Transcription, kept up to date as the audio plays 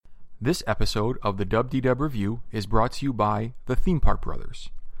This episode of the WDW Review is brought to you by the Theme Park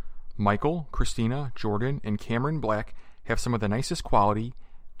Brothers. Michael, Christina, Jordan, and Cameron Black have some of the nicest quality,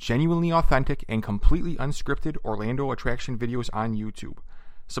 genuinely authentic, and completely unscripted Orlando attraction videos on YouTube.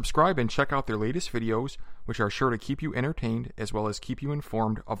 Subscribe and check out their latest videos, which are sure to keep you entertained as well as keep you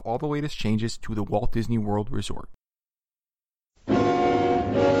informed of all the latest changes to the Walt Disney World Resort.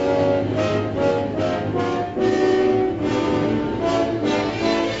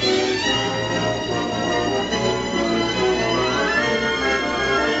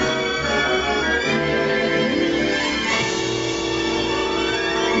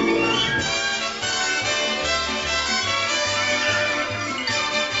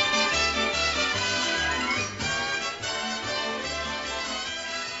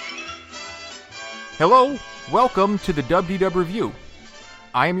 Hello, welcome to the WDW Review.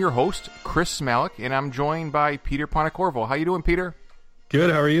 I am your host, Chris Malik, and I'm joined by Peter Panacorvo. How you doing, Peter? Good,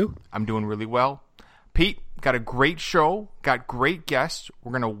 how are you? I'm doing really well. Pete, got a great show, got great guests.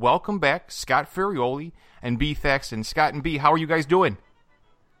 We're going to welcome back Scott Ferraioli and B. Thaxton. Scott and B, how are you guys doing?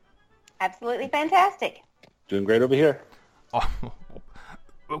 Absolutely fantastic. Doing great over here. Oh,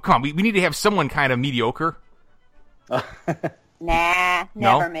 come on, we need to have someone kind of mediocre. Nah,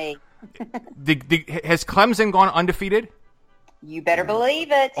 never me. Has Clemson gone undefeated? You better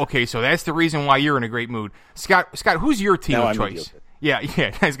believe it. Okay, so that's the reason why you're in a great mood. Scott, who's your team of choice? Yeah,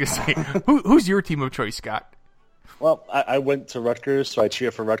 I was going to say, who's your team of choice, Scott? Well, I went to Rutgers, so I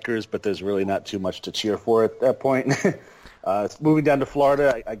cheer for Rutgers, but there's really not too much to cheer for at that point. Moving down to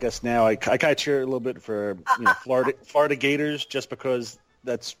Florida, I guess now I kind of cheer a little bit for Florida Gators, just because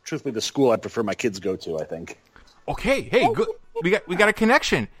that's truthfully the school I prefer my kids go to, I think. Okay, hey, good. We got a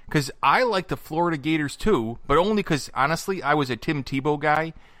connection, because I like the Florida Gators too, but only because, honestly, I was a Tim Tebow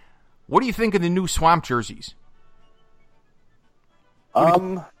guy. What do you think of the new Swamp jerseys?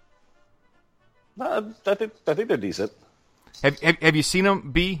 I think they're decent. Have you seen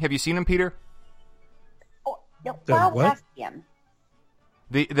them, B? Have you seen them, Peter? Oh, no, I'll ask him.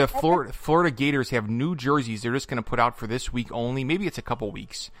 The Florida Gators have new jerseys they're just going to put out for this week only. Maybe it's a couple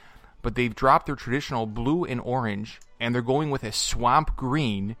weeks. But they've dropped their traditional blue and orange, and they're going with a swamp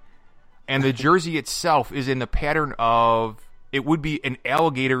green. And the jersey itself is in the pattern of, it would be an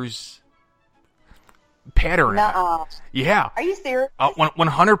alligator's pattern. Nuh-uh. Yeah. Are you serious?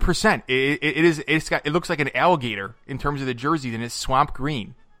 100%. It looks like an alligator in terms of the jersey, and it's swamp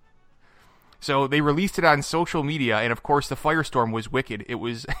green. So they released it on social media, and of course the firestorm was wicked. It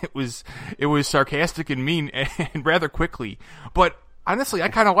was sarcastic and mean, and rather quickly. But honestly, I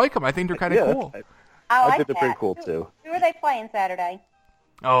kind of like them. I think they're kind of cool. I think they're pretty cool, too. Who are they playing Saturday?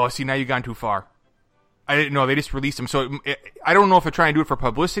 Oh, see, now you've gone too far. I didn't know. They just released them. So I don't know if they're trying to do it for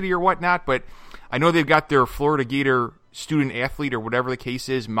publicity or whatnot, but I know they've got their Florida Gator student athlete or whatever the case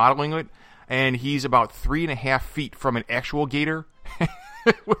is modeling it, and he's about 3.5 feet from an actual gator.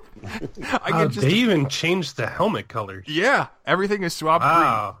 They even changed the helmet colors. Yeah, everything is swamp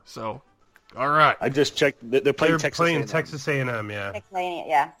green. So, all right. I just checked. They're playing Texas A&M, yeah. Texas A&M,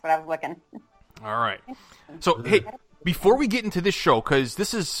 yeah, that's what I was looking. All right. So, hey, before we get into this show, because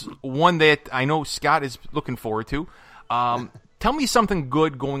this is one that I know Scott is looking forward to, tell me something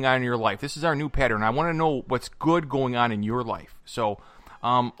good going on in your life. This is our new pattern. I want to know what's good going on in your life. So,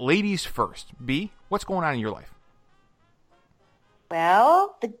 ladies first. B, what's going on in your life?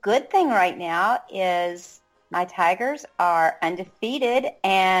 Well, the good thing right now is my Tigers are undefeated,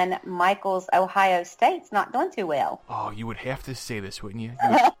 and Michael's Ohio State's not doing too well. Oh, you would have to say this, wouldn't you?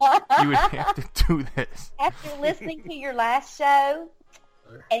 You would have to do this. After listening to your last show,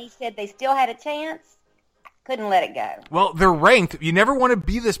 and he said they still had a chance, I couldn't let it go. Well, they're ranked. You never want to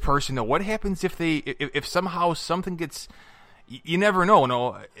be this person, though. What happens if somehow something gets... You never know,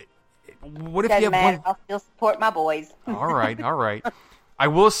 no. What if Doesn't you have matter. one... I'll still support my boys. All right. I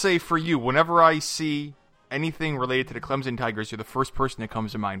will say for you, whenever I see anything related to the Clemson Tigers, you're the first person that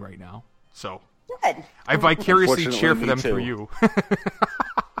comes to mind right now. So Good. I vicariously cheer for them through you.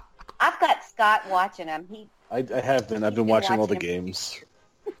 I've got Scott watching them. I have been. I've been watching all the games.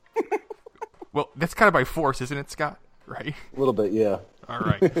 Well, that's kind of by force, isn't it, Scott? Right? A little bit, yeah. All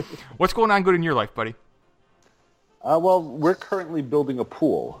right. What's going on good in your life, buddy? Well, we're currently building a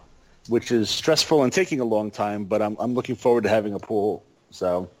pool, which is stressful and taking a long time, but I'm looking forward to having a pool.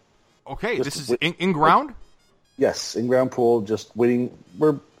 So, okay, this is in ground? Yes, in-ground pool, just waiting.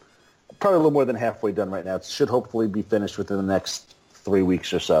 We're probably a little more than halfway done right now. It should hopefully be finished within the next 3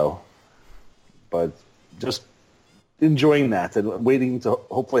 weeks or so. But just enjoying that and waiting to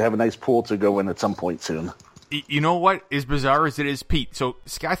hopefully have a nice pool to go in at some point soon. You know what? As bizarre as it is, Pete. So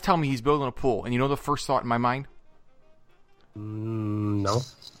Scott's telling me he's building a pool, and you know the first thought in my mind? No.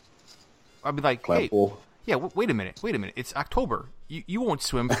 I'd be like, Cloud hey, pool. yeah, wait a minute. It's October. You won't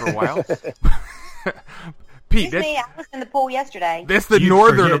swim for a while. Pete, Excuse me, I was in the pool yesterday. that's the You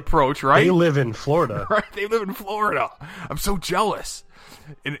northern forget approach, right? They live in Florida. Right, they live in Florida. I'm so jealous.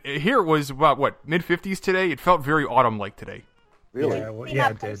 And here it was about, mid-50s today? It felt very autumn-like today. Really? Yeah, well, Did yeah,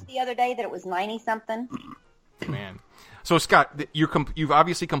 I it post did. the other day that it was 90-something? Man. So, Scott, you've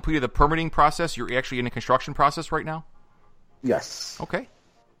obviously completed the permitting process. You're actually in the construction process right now? Yes. Okay.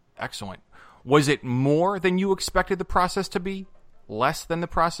 Excellent. Was it more than you expected the process to be? Less than the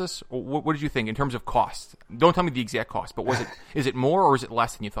process? Or what did you think in terms of cost? Don't tell me the exact cost, but is it more or is it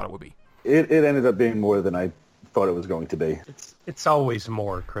less than you thought it would be? It ended up being more than I thought it was going to be. It's always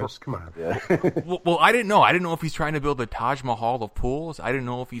more, Chris. Come on. Yeah. Well, I didn't know. I didn't know if he's trying to build a Taj Mahal of pools. I didn't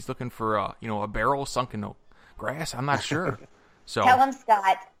know if he's looking for a barrel sunk in the grass. I'm not sure. So Tell him,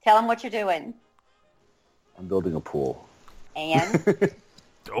 Scott. Tell him what you're doing. I'm building a pool. And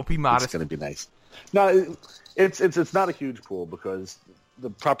don't be It's modest. going to be nice. No, it's not a huge pool because the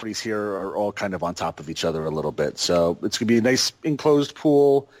properties here are all kind of on top of each other a little bit. So it's going to be a nice enclosed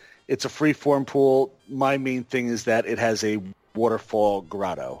pool. It's a free-form pool. My main thing is that it has a waterfall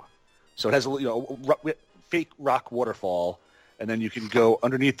grotto. So it has a fake rock waterfall, and then you can go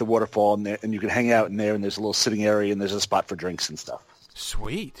underneath the waterfall and you can hang out in there, and there's a little sitting area, and there's a spot for drinks and stuff.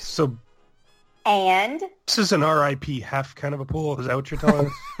 Sweet. So and this is an RIP hef kind of a pool. Is that what you're telling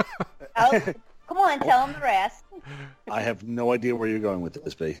us? oh, come on, tell him the rest. I have no idea where you're going with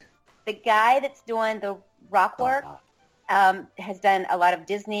this, B. The guy that's doing the rock work has done a lot of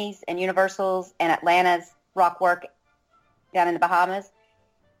Disney's and Universal's and Atlanta's rock work down in the Bahamas.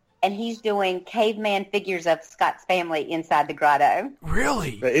 And he's doing caveman figures of Scott's family inside the grotto.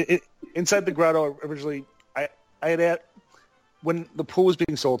 Really? Inside the grotto, originally, I had when the pool was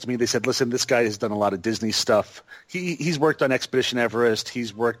being sold to me, they said, listen, this guy has done a lot of Disney stuff. He's worked on Expedition Everest.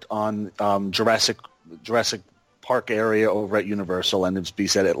 He's worked on Jurassic Park area over at Universal, and it's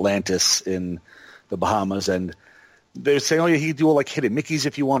based at Atlantis in the Bahamas. And they're saying, oh, yeah, he could do all like Hidden Mickeys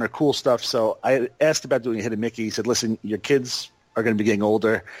if you want, or cool stuff. So I asked about doing a Hidden Mickey. He said, listen, your kids are going to be getting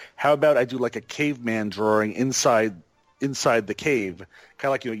older. How about I do like a caveman drawing inside the cave, kind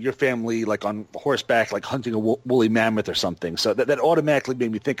of like your family, like on horseback, like hunting a woolly mammoth or something. So that automatically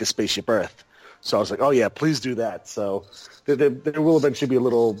made me think of Spaceship Earth. So I was like, oh yeah, please do that. So there will eventually be a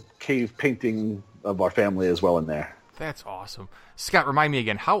little cave painting of our family as well in there. That's awesome. Scott, remind me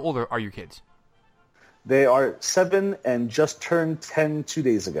again, how old are your kids? They are 7 and just turned 10 2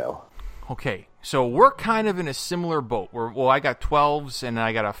 days ago. Okay, so we're kind of in a similar boat. I got 12s and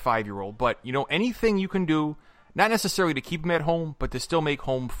I got a 5-year-old. But, anything you can do, not necessarily to keep them at home, but to still make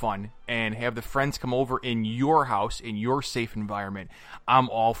home fun and have the friends come over in your house, in your safe environment. I'm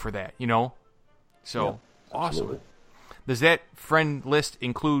all for that, So, Yeah, awesome. absolutely. Does that friend list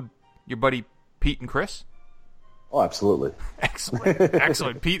include your buddy Pete and Chris? Oh, absolutely. Excellent.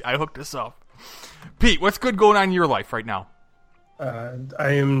 Excellent. Pete, I hooked us up. Pete, what's good going on in your life right now? I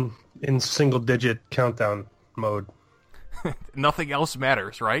am in single-digit countdown mode. Nothing else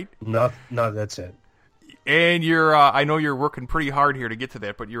matters, right? No, that's it. And you're, I know you're working pretty hard here to get to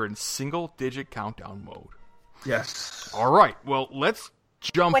that, but you're in single-digit countdown mode. Yes. All right. Well, let's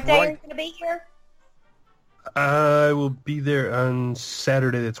jump What day are you right. going to be here? I will be there on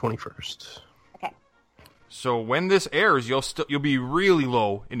Saturday the 21st. Okay. So when this airs, you'll be really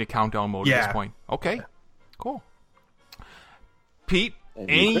low into countdown mode at this point. Okay. Cool. Pete,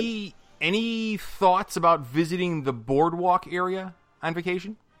 any thoughts about visiting the Boardwalk area on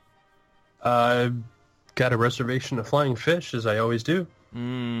vacation? Got a reservation of Flying Fish, as I always do.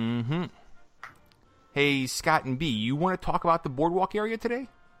 Mm-hmm. Hey, Scott and B, you want to talk about the Boardwalk area today?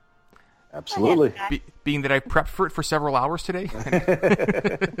 Absolutely. Being that I prepped for it for several hours today?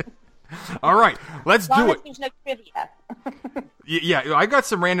 All right, let's As long do as it. there's no trivia. Yeah, I got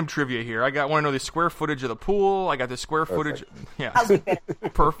some random trivia here. Want to know the square footage of the pool. I got the square footage. Yeah, I'll be better.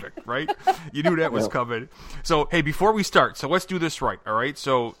 perfect, right? You knew that was coming. So, hey, before we start, so let's do this right, all right?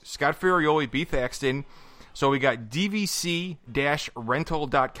 So, Scott Ferraioli, B. Thaxton. So, we got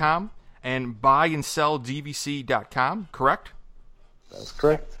dvc-rental.com and buyandsell.dvc.com, correct? That's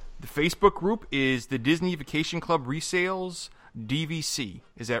correct. The Facebook group is the Disney Vacation Club Resales DVC.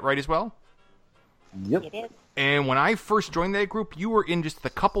 Is that right as well? Yep. It is. And when I first joined that group, you were in just a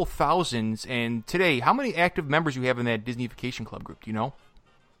couple thousands. And today, how many active members you have in that Disney Vacation Club group? Do you know?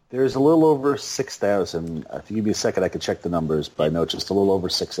 There's a little over 6,000. If you give me a second, I could check the numbers, but I know it's just a little over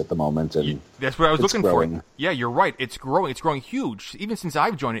 6 at the moment. And That's what I was it's looking growing. for. Yeah, you're right. It's growing. It's growing huge. Even since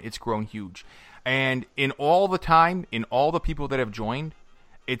I've joined it, it's grown huge. And in all the time, in all the people that have joined,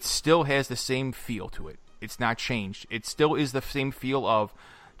 it still has the same feel to it. It's not changed. It still is the same feel of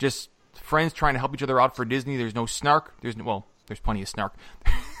just friends trying to help each other out for Disney. There's no snark. There's plenty of snark.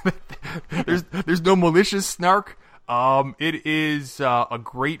 there's no malicious snark. It is a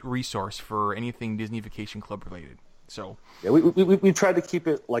great resource for anything Disney Vacation Club related. So yeah, we tried to keep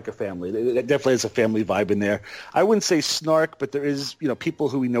it like a family. It definitely has a family vibe in there. I wouldn't say snark, but there is, people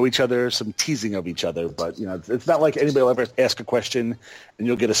who we know each other, some teasing of each other. But it's not like anybody will ever ask a question and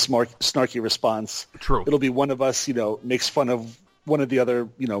you'll get a snarky response. True. It'll be one of us, makes fun of one of the other,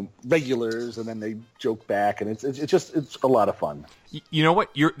 regulars, and then they joke back, and it's a lot of fun. You know what?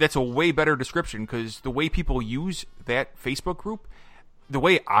 That's a way better description, because the way people use that Facebook group, the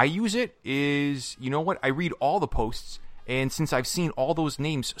way I use it is, I read all the posts, and since I've seen all those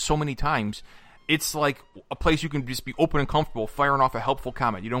names so many times, it's like a place you can just be open and comfortable, firing off a helpful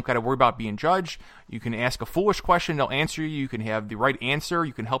comment. You don't got to worry about being judged. You can ask a foolish question, they'll answer you. You can have the right answer.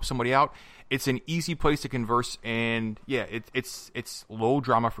 You can help somebody out. It's an easy place to converse, and yeah, it's low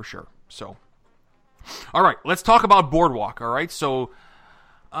drama for sure. So, all right, let's talk about Boardwalk. All right, so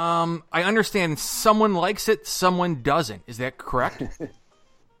I understand someone likes it, someone doesn't. Is that correct?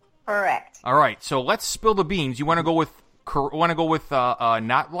 Correct. All right, so let's spill the beans. You want to go with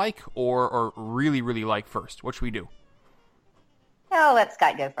not like or really, really like first? What should we do? Oh, let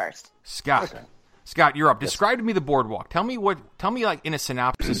Scott go first. Scott. Okay. Scott, you're up. Describe to me the Boardwalk. Tell me like in a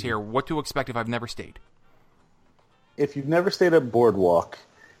synopsis here, what to expect if I've never stayed. If you've never stayed at Boardwalk,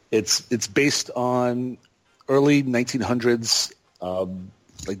 it's based on early 1900s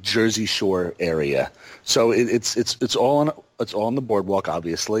like Jersey Shore area. So it's all on the Boardwalk,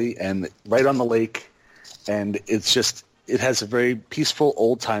 obviously, and right on the lake, and it has a very peaceful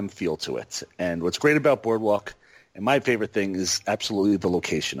old time feel to it. And what's great about Boardwalk, and my favorite thing, is absolutely the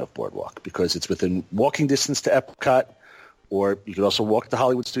location of Boardwalk, because it's within walking distance to Epcot, or you could also walk to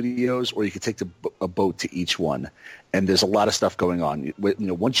Hollywood Studios, or you could take a boat to each one. And there's a lot of stuff going on.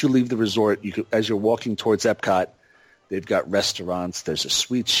 Once you leave the resort, as you're walking towards Epcot, they've got restaurants. There's a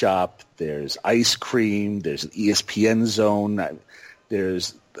sweet shop. There's ice cream. There's an ESPN zone.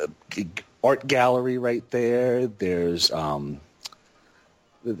 There's an art gallery right there. There's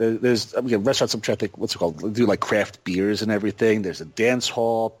restaurants. I'm trying to think what's it called. They do like craft beers and everything. There's a dance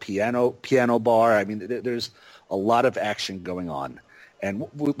hall, piano bar. I mean, there's a lot of action going on, and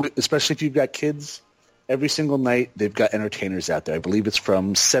especially if you've got kids, every single night they've got entertainers out there. I believe it's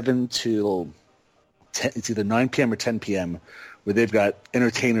from 7 till 10, it's either 9 p.m. or 10 p.m. where they've got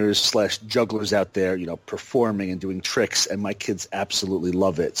entertainers / jugglers out there, performing and doing tricks, and my kids absolutely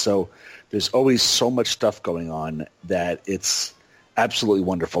love it. So there's always so much stuff going on that it's absolutely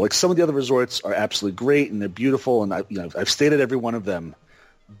wonderful. Like, some of the other resorts are absolutely great and they're beautiful, and I've stayed at every one of them.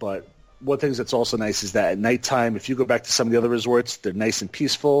 But one thing that's also nice is that at nighttime, if you go back to some of the other resorts, they're nice and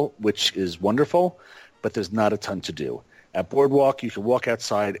peaceful, which is wonderful, but there's not a ton to do. At Boardwalk, you can walk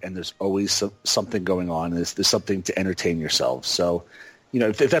outside, and there's always something going on. There's something to entertain yourselves. So,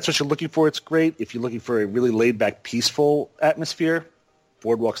 if that's what you're looking for, it's great. If you're looking for a really laid-back, peaceful atmosphere,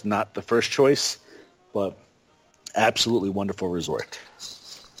 Boardwalk's not the first choice, but absolutely wonderful resort.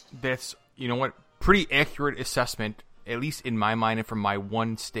 That's, pretty accurate assessment, at least in my mind and from my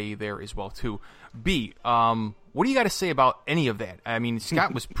one stay there as well, too. B, what do you got to say about any of that? I mean,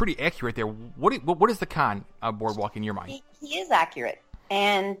 Scott was pretty accurate there. What is the con of Boardwalk in your mind? He is accurate,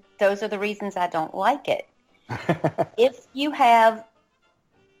 and those are the reasons I don't like it. If you have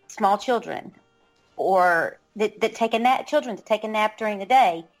small children or that take a nap, children to take a nap during the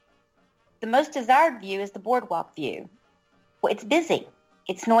day, the most desired view is the Boardwalk view. Well, it's busy,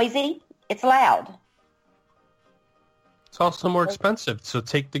 it's noisy, it's loud. It's also more expensive, so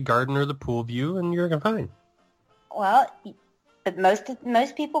take the garden or the pool view, and you're fine. Well, but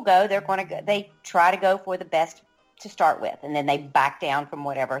most people go. They're going to go. They try to go for the best to start with, and then they back down from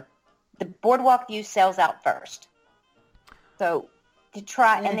whatever. The Boardwalk view sells out first. So to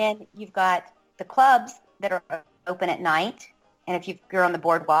try, and then you've got the clubs that are open at night, and if you're on the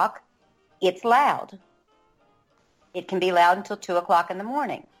Boardwalk, it's loud. It can be loud until 2:00 in the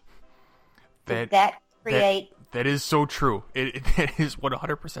morning. That create. That is so true. It is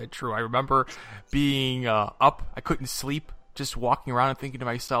 100% true. I remember being up. I couldn't sleep, just walking around and thinking to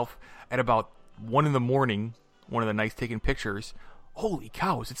myself at about 1 a.m, one of the nights taking pictures, holy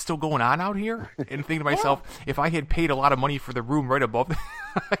cow, is it still going on out here? And thinking to myself, if I had paid a lot of money for the room right above,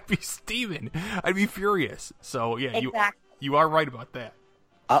 I'd be steaming. I'd be furious. So, yeah, exactly. You are right about that.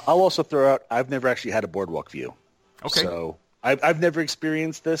 I'll also throw out, I've never actually had a Boardwalk view. Okay. So I've never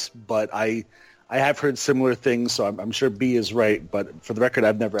experienced this, but I have heard similar things, so I'm sure B is right. But for the record,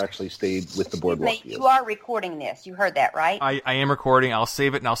 I've never actually stayed with the Boardwalk view. You are recording this. You heard that, right? I am recording. I'll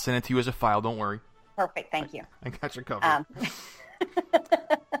save it, and I'll send it to you as a file. Don't worry. Perfect. Thank you. I got you covered.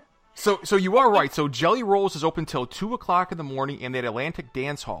 So you are right. So Jelly Rolls is open till 2 o'clock in the morning in that Atlantic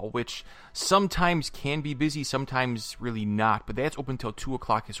Dance Hall, which sometimes can be busy, sometimes really not. But that's open till 2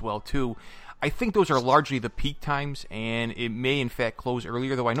 o'clock as well, too. I think those are largely the peak times, and it may, in fact, close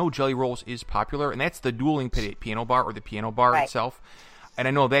earlier, though I know Jelly Rolls is popular, and that's the dueling piano bar or the piano bar itself. And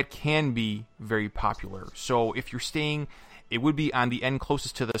I know that can be very popular. So if you're staying, it would be on the end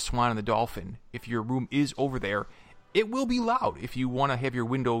closest to the Swan and the Dolphin. If your room is over there, it will be loud. If you want to have your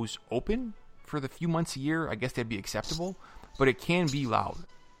windows open for the few months a year, I guess that'd be acceptable. But it can be loud.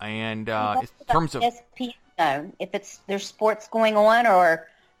 And in terms of if there's sports going on or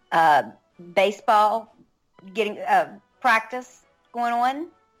baseball getting practice going on,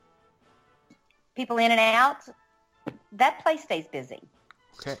 people in and out, that place stays busy.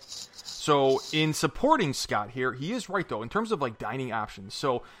 Okay. So in supporting Scott here, he is right, though, in terms of like dining options.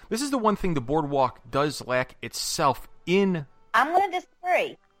 So this is the one thing the Boardwalk does lack itself in. I'm going to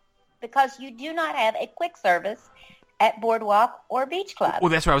disagree because you do not have a quick service at Boardwalk or Beach Club. Well,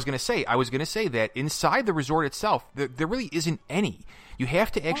 that's what I was going to say. I was going to say that inside the resort itself, there really isn't any. You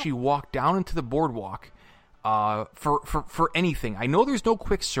have to actually walk down into the Boardwalk for anything. I know there's no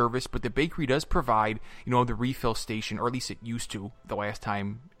quick service, but the bakery does provide, the refill station, or at least it used to the last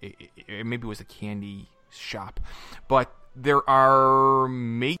time. Maybe it was a candy shop. But there are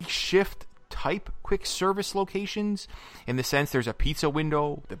makeshift type quick service locations in the sense there's a pizza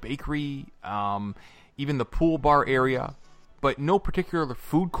window, the bakery, even the pool bar area, but no particular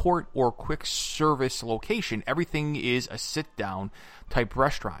food court or quick service location. Everything is a sit-down type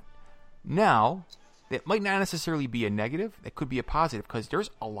restaurant. Now, that might not necessarily be a negative. That could be a positive because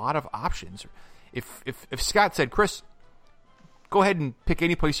there's a lot of options. If Scott said, Chris, go ahead and pick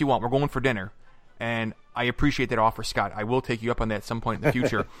any place you want. We're going for dinner. And I appreciate that offer, Scott. I will take you up on that at some point in the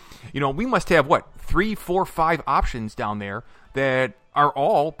future. We must have, 3, 4, 5 options down there that are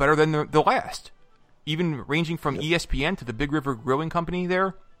all better than the last. Even ranging from ESPN to the Big River Grilling Company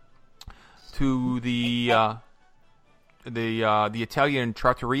there to the Italian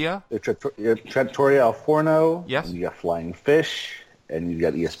trattoria. The Trattoria Al Forno. Yes. And you got Flying Fish, and you've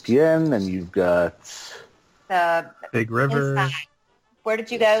got ESPN, and you've got the Big River. Inside. Where did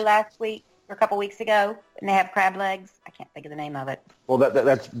you go last week or a couple weeks ago? And they have crab legs. I can't think of the name of it. Well,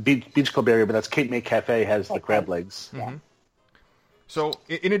 that's Beach Club area, but that's Cape May Cafe has the crab legs. Yeah. Mm-hmm. So,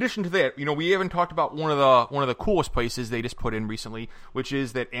 in addition to that, we haven't talked about one of the coolest places they just put in recently, which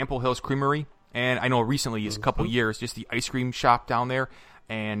is that Ample Hills Creamery. And I know recently, it's a couple years, just the ice cream shop down there,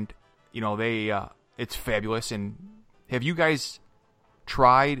 and it's fabulous. And have you guys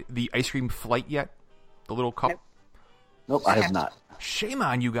tried the ice cream flight yet? The little cup? Nope, I have not. Shame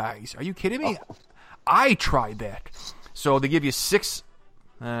on you guys! Are you kidding me? Oh. I tried that. So they give you 6.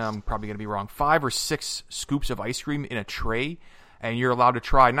 I'm probably going to be wrong. 5 or 6 scoops of ice cream in a tray. And you're allowed to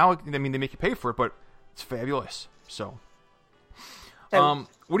try. Now, they make you pay for it, but it's fabulous. So what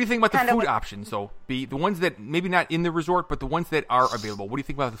do you think about the food options, though? The ones that maybe not in the resort, but the ones that are available. What do you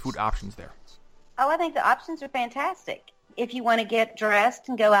think about the food options there? Oh, I think the options are fantastic. If you want to get dressed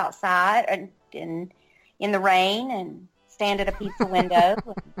and go outside and in the rain and stand at a pizza window.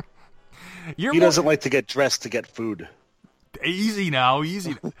 He doesn't like to get dressed to get food. Easy now,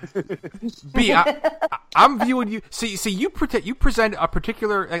 easy. B, I'm viewing you. See, you present a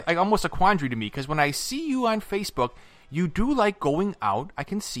particular, almost a quandary to me, because when I see you on Facebook, you do like going out. I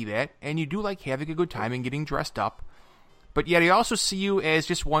can see that, and you do like having a good time and getting dressed up. But yet, I also see you as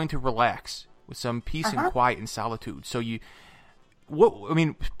just wanting to relax with some peace and quiet and solitude. So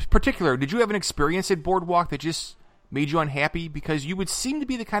particular, did you have an experience at Boardwalk that just made you unhappy? Because you would seem to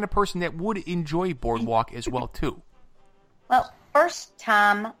be the kind of person that would enjoy Boardwalk as well too. Well, first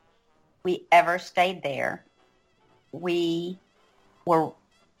time we ever stayed there, we were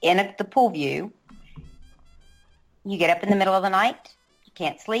in the pool view. You get up in the middle of the night, you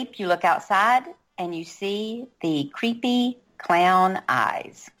can't sleep, you look outside, and you see the creepy clown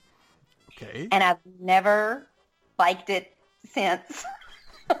eyes. Okay. And I've never liked it since.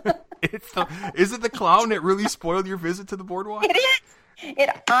 Is it the clown that really spoiled your visit to the Boardwalk? It is. It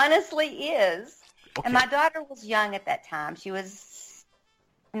honestly is. Okay. And my daughter was young at that time. She was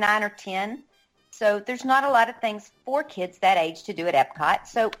 9 or 10. So there's not a lot of things for kids that age to do at Epcot.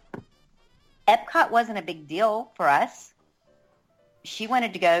 So Epcot wasn't a big deal for us. She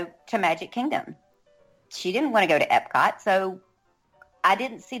wanted to go to Magic Kingdom. She didn't want to go to Epcot. So I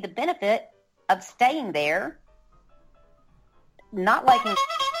didn't see the benefit of staying there. Not liking...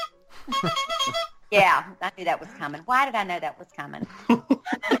 Yeah, I knew that was coming. Why did I know that was coming?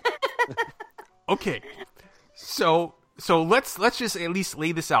 Okay, so let's just at least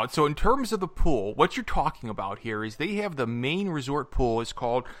lay this out. So in terms of the pool, what you're talking about here is they have the main resort pool is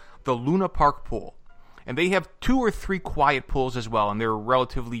called the Luna Park pool. And they have 2 or 3 quiet pools as well, and they're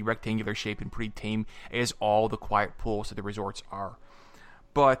relatively rectangular shape and pretty tame, as all the quiet pools at the resorts are.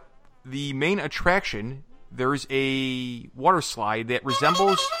 But the main attraction, there's a water slide that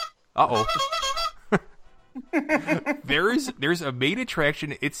resembles... Uh-oh. There's a main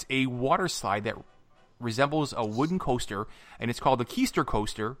attraction. It's a water slide that resembles a wooden coaster, and it's called the Keister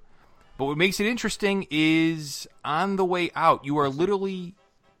Coaster. But what makes it interesting is on the way out, you are literally...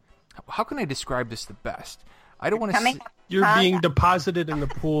 How can I describe this the best? I don't want to... You're being deposited in the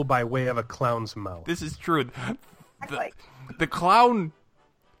pool by way of a clown's mouth. This is true. The clown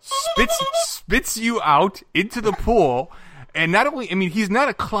spits you out into the pool, and not only... I mean, he's not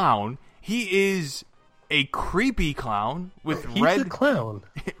a clown. He is a creepy clown with red... He's a clown.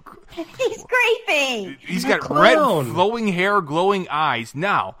 He's creepy. He's got red flowing hair, glowing eyes.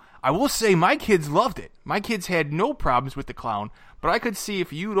 Now, I will say my kids loved it. My kids had no problems with the clown, but I could see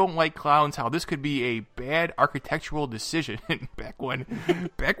if you don't like clowns, how this could be a bad architectural decision back when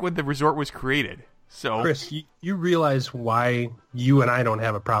the resort was created. So, Chris, you realize why you and I don't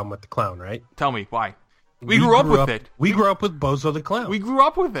have a problem with the clown, right? Tell me why. We grew up with it. We grew up with Bozo the Clown. We grew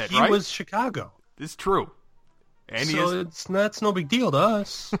up with it, right? He was Chicago. It's true. And so it's no big deal to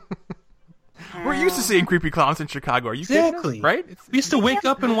us. We're used to seeing creepy clowns in Chicago. Are you exactly kidding us? Right? We used to wake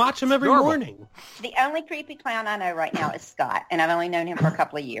up and watch him every morning. The only creepy clown I know right now is Scott, and I've only known him for a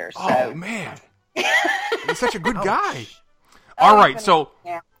couple of years. So. Oh man, he's such a good guy. All right, so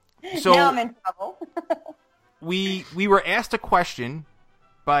now I'm in trouble. we were asked a question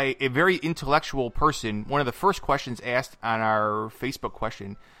by a very intellectual person. One of the first questions asked on our Facebook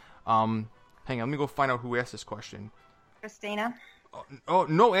question. Hang on, let me go find out who asked this question. Christina? Oh,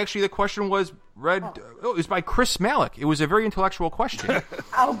 no, actually the question was read. Oh, it was by Chris Malick. It was a very intellectual question.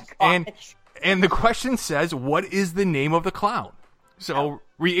 Oh, gosh. And the question says, what is the name of the clown? So,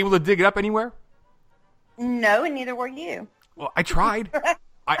 were you able to dig it up anywhere? No, and neither were you. Well, I tried.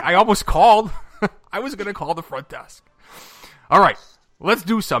 I almost called. I was going to call the front desk. All right, let's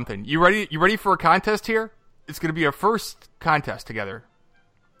do something. You ready? You ready for a contest here? It's going to be our first contest together.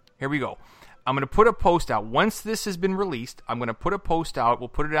 Here we go. I'm going to put a post out. Once this has been released, I'm going to put a post out. We'll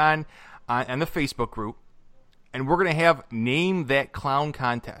put it on the Facebook group. And we're going to have Name That Clown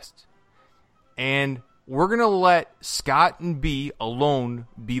contest. And we're going to let Scott and B alone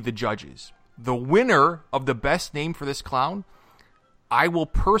be the judges. The winner of the best name for this clown, I will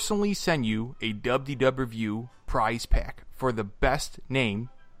personally send you a WDW Review prize pack for the best name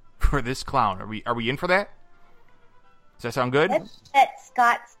for this clown. Are we in for that? Does that sound good? Let's let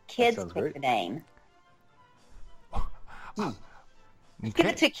Scott's kids pick the name. Okay. Give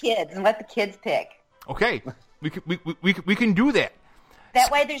it to kids and let the kids pick. Okay, we can do that.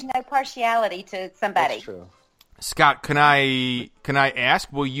 That way, there's no partiality to somebody. That's true. Scott, can I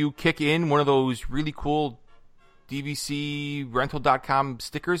ask? Will you kick in one of those really cool DVCrental.com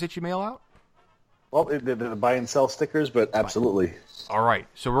stickers that you mail out? Well, they're buy and sell stickers, but absolutely. All right,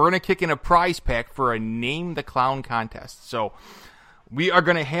 so we're going to kick in a prize pack for a Name the Clown contest. So we are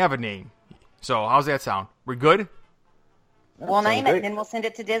going to have a name. So how's that sound? We're good? We'll name it, and then we'll send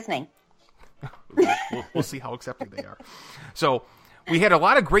it to Disney. We'll see how accepting they are. So we had a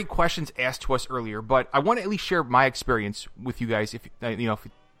lot of great questions asked to us earlier, but I want to at least share my experience with you guys. If if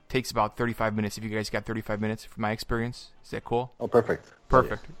it takes about 35 minutes, if you guys got 35 minutes from my experience, is that cool? Oh, perfect.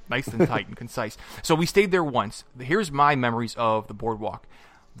 Perfect. Yeah. Nice and tight and concise. So we stayed there once. Here's my memories of the Boardwalk.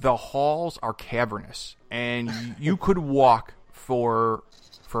 The halls are cavernous, and you could walk for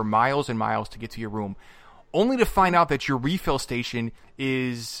miles and miles to get to your room, only to find out that your refill station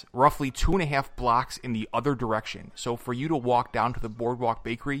is roughly 2.5 blocks in the other direction. So for you to walk down to the Boardwalk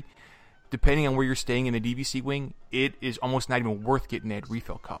Bakery, depending on where you're staying in the DVC wing, it is almost not even worth getting that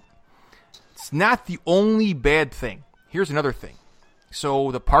refill cup. It's not the only bad thing. Here's another thing.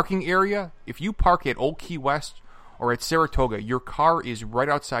 So the parking area, if you park at Old Key West or at Saratoga, your car is right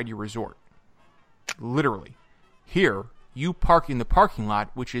outside your resort. Literally. Here, you park in the parking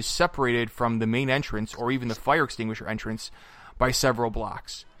lot, which is separated from the main entrance or even the fire extinguisher entrance by several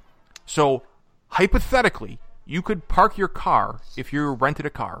blocks. So, hypothetically, you could park your car, if you rented a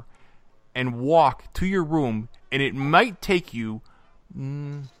car, and walk to your room, and it might take you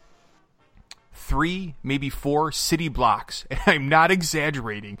 3, maybe 4 city blocks. And I'm not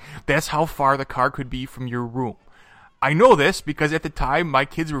exaggerating. That's how far the car could be from your room. I know this because at the time, my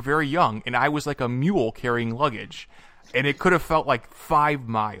kids were very young, and I was like a mule carrying luggage. And it could have felt like 5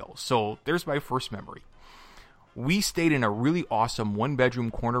 miles. So there's my first memory. We stayed in a really awesome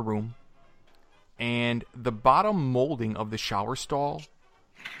 1-bedroom corner room. And the bottom molding of the shower stall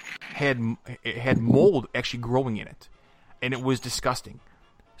had mold actually growing in it. And it was disgusting.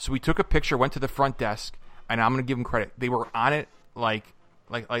 So we took a picture, went to the front desk, and I'm going to give them credit. They were on it like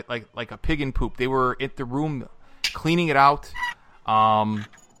a pig in poop. They were at the room cleaning it out.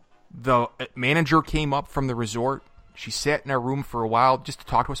 The manager came up from the resort. She sat in our room for a while just to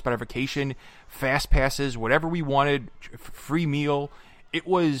talk to us about our vacation, fast passes, whatever we wanted, free meal. It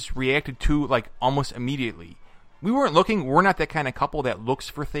was reacted to like almost immediately. We weren't looking. We're not that kind of couple that looks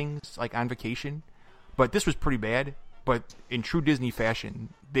for things like on vacation. But this was pretty bad. But in true Disney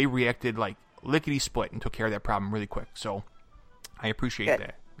fashion, they reacted like lickety-split and took care of that problem really quick. So I appreciate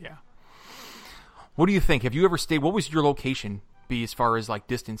that. Yeah. What do you think? Have you ever stayed? What was your location be as far as like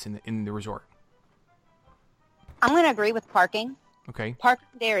distance in the resort? I'm going to agree with parking. Okay. Parking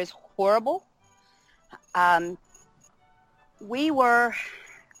there is horrible. We were,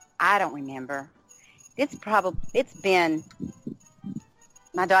 I don't remember. It's been,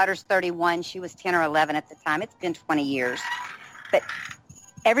 my daughter's 31. She was 10 or 11 at the time. It's been 20 years. But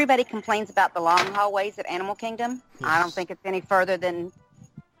everybody complains about the long hallways at Animal Kingdom. Yes. I don't think it's any further than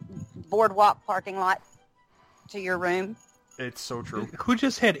Boardwalk parking lot to your room. It's so true. Who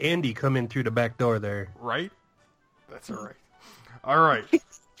just had Andy come in through the back door there? Right? That's all right. All right.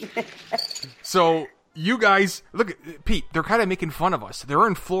 So you guys, look, Pete, they're kind of making fun of us. They're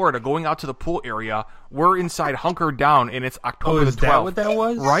in Florida going out to the pool area. We're inside hunkered down, and it's October the 12th. Is that what that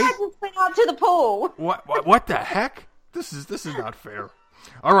was? Right? I just went out to the pool. What the heck? This is not fair.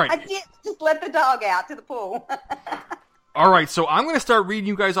 All right. I did just let the dog out to the pool. All right, so I'm going to start reading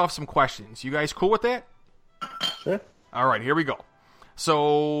you guys off some questions. You guys cool with that? Sure. All right, here we go.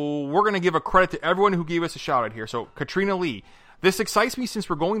 So we're going to give a credit to everyone who gave us a shout-out here. So Katrina Lee, this excites me since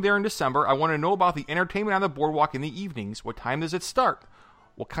we're going there in December. I want to know about the entertainment on the boardwalk in the evenings. What time does it start?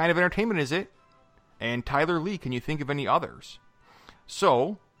 What kind of entertainment is it? And Tyler Lee, can you think of any others?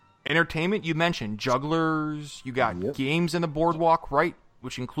 So, entertainment, you mentioned jugglers. You got games in the boardwalk, right?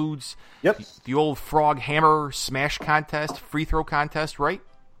 Which includes the old frog hammer smash contest, free throw contest, right?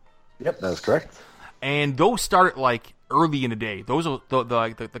 Yep, that's correct. And those start like early in the day. Those are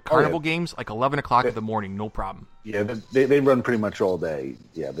the carnival games, like 11 o'clock in the morning, no problem. Yeah, they run pretty much all day.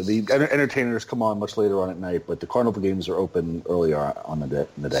 Yeah, the entertainers come on much later on at night, but the carnival games are open earlier on in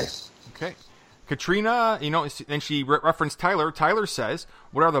the day. Okay. Katrina, and she referenced Tyler. Tyler says,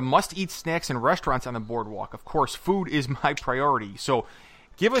 what are the must-eat snacks and restaurants on the boardwalk? Of course, food is my priority. So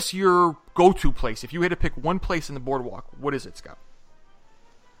give us your go-to place. If you had to pick one place in the boardwalk, what is it, Scott?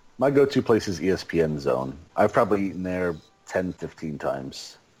 My go-to place is ESPN Zone. I've probably eaten there 10, 15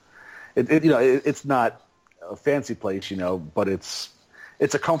 times. It's not a fancy place, but it's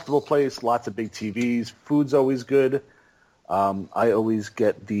a comfortable place, lots of big TVs. Food's always good. I always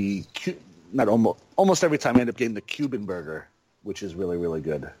get almost every time I end up getting the Cuban burger, which is really, really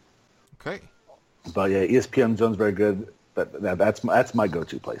good. Okay. But yeah, ESPN Zone's very good. But that's my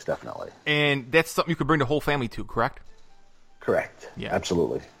go-to place, definitely. And that's something you could bring the whole family to, correct? Correct. Yeah,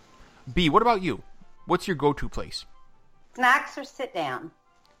 absolutely. B, what about you? What's your go-to place? Snacks or sit down?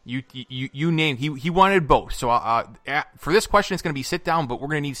 You named he wanted both. So for this question, it's going to be sit down, but we're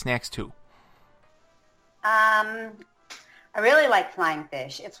going to need snacks too. I really like Flying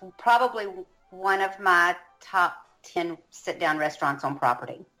Fish. It's probably one of my top 10 sit-down restaurants on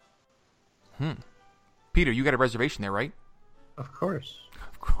property. Peter, you got a reservation there, right? Of course.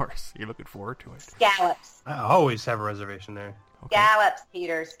 Of course. You're looking forward to it. Scallops. I always have a reservation there. Okay. Scallops,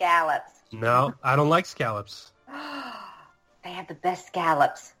 Peter. Scallops. No, I don't like scallops. They have the best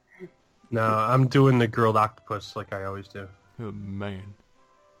scallops. No, I'm doing the grilled octopus like I always do. Oh, man.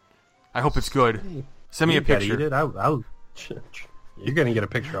 I hope it's good. Send me a picture. Eat it. You're going to get a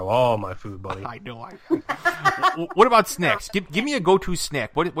picture of all my food, buddy. I know. What about snacks? Give me a go-to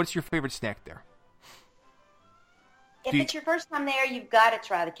snack. What's your favorite snack there? If it's your first time there, you've got to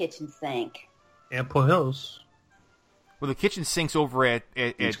try the kitchen sink. Ample Hills. Well, the kitchen sink's over at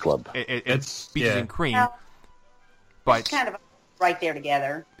Beach Club. It's Beaches and Cream. Well, but it's kind of right there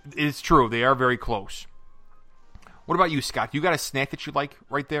together. It's true. They are very close. What about you, Scott? You got a snack that you like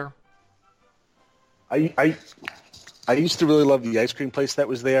right there? I used to really love the ice cream place that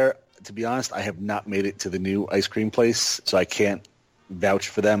was there. To be honest, I have not made it to the new ice cream place, so I can't vouch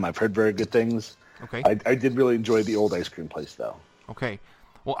for them. I've heard very good things. Okay. I did really enjoy the old ice cream place, though. Okay.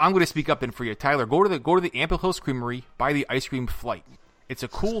 Well, I'm going to speak up then for you, Tyler. Go to the Ample Hills Creamery, buy the ice cream flight. It's a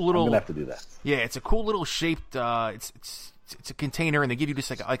cool little. I'm gonna have to do that. Yeah, it's a cool little shaped. It's a container, and they give you just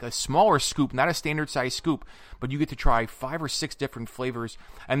like a smaller scoop, not a standard size scoop, but you get to try 5 or 6 different flavors,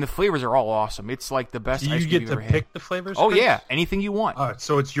 and the flavors are all awesome. It's like the best ice cream you've ever had. You get to pick the flavors? Oh, yeah, anything you want. Oh,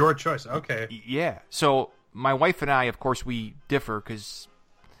 so it's your choice. Okay. Yeah. So my wife and I, of course, we differ because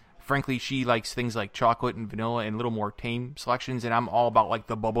frankly, she likes things like chocolate and vanilla and a little more tame selections, and I'm all about like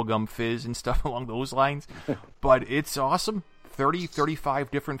the bubblegum fizz and stuff along those lines. But it's awesome. 30,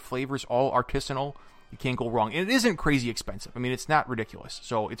 35 different flavors, all artisanal. You can't go wrong. And it isn't crazy expensive. I mean, it's not ridiculous,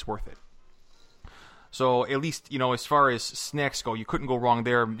 so it's worth it. So at least, as far as snacks go, you couldn't go wrong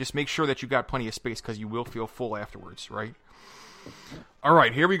there. Just make sure that you got plenty of space because you will feel full afterwards, right? All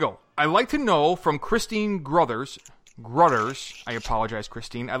right, here we go. I'd like to know from Christine Gruthers, I apologize,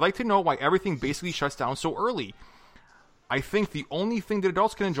 Christine. I'd like to know why everything basically shuts down so early. I think the only thing that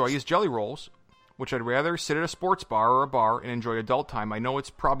adults can enjoy is jelly rolls, which I'd rather sit at a sports bar or a bar and enjoy adult time. I know it's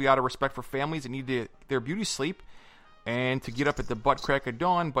probably out of respect for families that need their beauty sleep and to get up at the butt crack of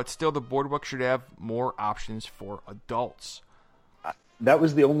dawn, but still the Boardwalk should have more options for adults. That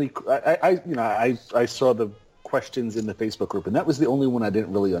was the only I saw the questions in the Facebook group, and that was the only one I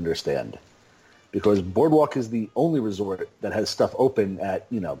didn't really understand, because Boardwalk is the only resort that has stuff open at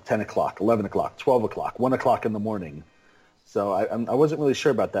 10 o'clock, 11 o'clock, 12 o'clock, 1 o'clock in the morning. So I wasn't really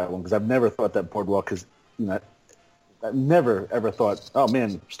sure about that one because I've never thought that Boardwalk is, I've never ever thought, oh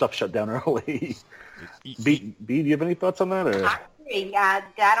man, stuff shut down early. B, do you have any thoughts on that? Or? I agree. I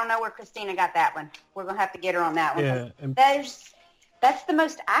don't know where Christina got that one. We're gonna have to get her on that one. Yeah, that's the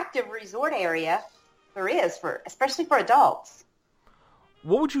most active resort area there is especially for adults.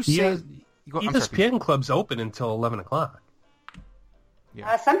 What would you say? ESPN Club's open until 11 o'clock.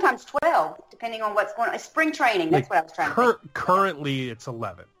 Yeah. Sometimes 12, depending on what's going on. Spring training, that's what I was trying to think. Currently, it's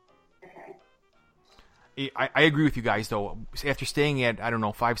 11. Okay. I agree with you guys, though. After staying at,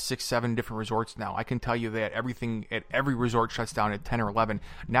 5, 6, 7 different resorts now, I can tell you that everything at every resort shuts down at 10 or 11.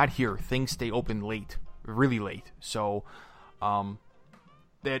 Not here. Things stay open late, really late. So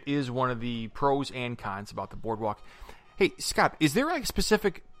that is one of the pros and cons about the Boardwalk. Hey, Scott, is there a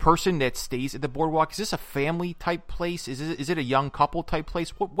specific person that stays at the Boardwalk? Is this a family-type place? Is it a young couple-type place?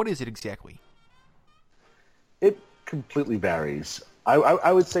 What is it exactly? It completely varies.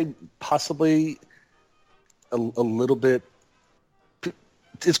 I would say possibly a little bit.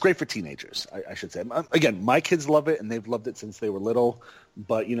 It's great for teenagers, I should say. Again, my kids love it, and they've loved it since they were little.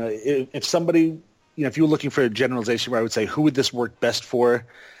 But, if somebody, if you were looking for a generalization where I would say who would this work best for,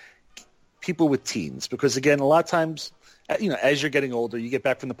 people with teens. Because, again, a lot of times, as you're getting older, you get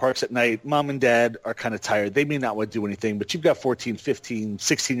back from the parks at night, mom and dad are kind of tired. They may not want to do anything, but you've got 14, 15,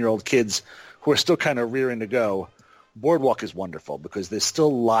 16-year-old kids who are still kind of rearing to go. Boardwalk is wonderful because there's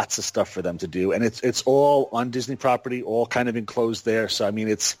still lots of stuff for them to do, and it's all on Disney property, all kind of enclosed there. So, I mean,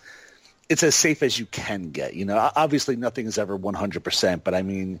 it's as safe as you can get. Obviously nothing is ever 100%, but, I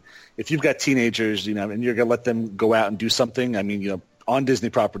mean, if you've got teenagers, and you're going to let them go out and do something, I mean, on Disney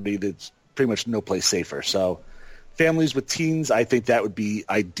property, there's pretty much no place safer. So families with teens, I think that would be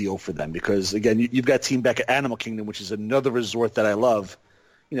ideal for them because, again, you've got Team Beck at Animal Kingdom, which is another resort that I love.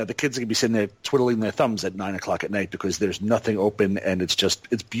 The kids are going to be sitting there twiddling their thumbs at 9 o'clock at night because there's nothing open and it's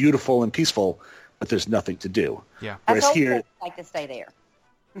beautiful and peaceful, but there's nothing to do. Yeah. Whereas Us here, old folks like to stay there.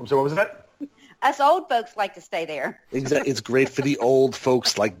 So what was that? Us old folks like to stay there. Exactly. It's great for the old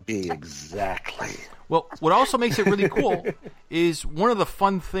folks like me. Exactly. Well, what also makes it really cool is one of the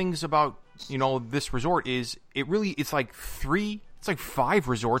fun things about this resort is it's like 5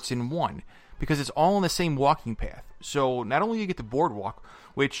 resorts in one because it's all on the same walking path. So not only do you get the Boardwalk,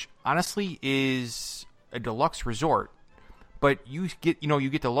 which honestly is a deluxe resort, but you get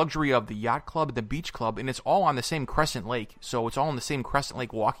the luxury of the yacht club, the beach club, and it's all on the same Crescent Lake. So it's all on the same Crescent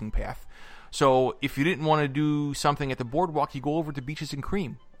Lake walking path. So if you didn't want to do something at the Boardwalk, you go over to Beaches and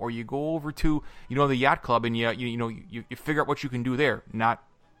Cream, or you go over to the yacht club, and you figure out what you can do there. Not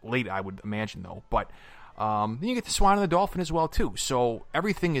late, I would imagine, though. But then you get the Swan and the Dolphin as well too. So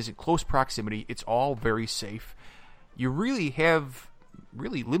everything is in close proximity. It's all very safe. You really have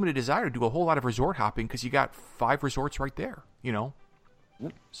limited desire to do a whole lot of resort hopping because you got 5 resorts right there.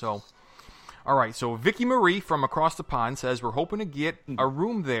 So. All right, so Vicky Marie from across the pond says, we're hoping to get a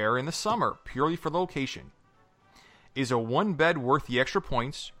room there in the summer, purely for location. Is a 1-bed worth the extra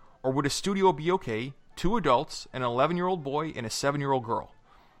points, or would a studio be okay? 2 adults, an 11-year-old boy, and a 7-year-old girl.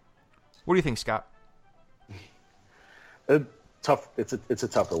 What do you think, Scott? It's a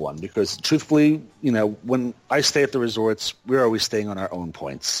tougher one because, truthfully, when I stay at the resorts, we're always staying on our own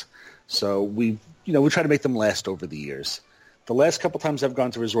points. So we try to make them last over the years. The last couple times I've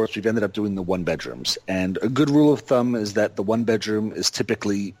gone to resorts, we've ended up doing the 1-bedrooms. And a good rule of thumb is that the 1-bedroom is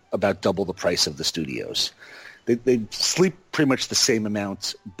typically about double the price of the studios. They sleep pretty much the same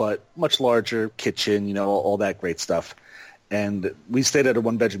amount, but much larger, kitchen, all that great stuff. And we stayed at a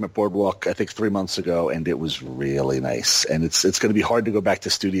 1-bedroom at Boardwalk, I think 3 months ago, and it was really nice. And it's going to be hard to go back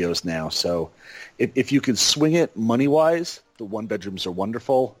to studios now. So if you can swing it money-wise, the 1-bedrooms are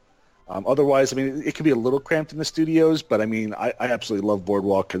wonderful. Otherwise, I mean, it could be a little cramped in the studios, but I mean, I absolutely love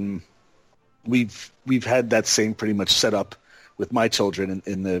Boardwalk, and we've had that same pretty much set up with my children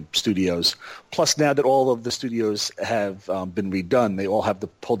in the studios. Plus, now that all of the studios have been redone, they all have the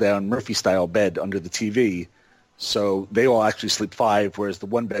pull-down Murphy-style bed under the TV, so they all actually sleep 5, whereas the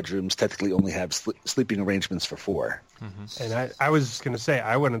one-bedrooms technically only have sleeping arrangements for 4. Mm-hmm. And I was just going to say,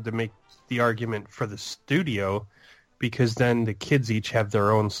 I wanted to make the argument for the studio, because then the kids each have their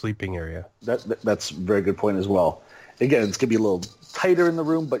own sleeping area. That's a very good point as well. Again, it's going to be a little tighter in the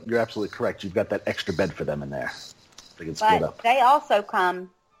room, but you're absolutely correct. You've got that extra bed for them in there. They can split up. They also come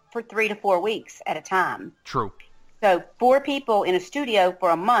for 3 to 4 weeks at a time. True. So 4 people in a studio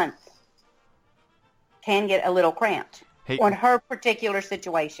for a month can get a little cramped on her particular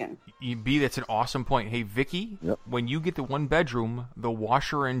situation. B, that's an awesome point. Hey, Vicky, when you get the 1 bedroom, the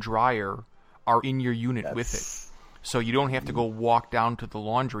washer and dryer are in your unit with it. So you don't have to go walk down to the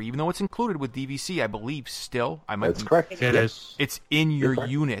laundry, even though it's included with DVC, I believe, still. That's correct. It is. It's in your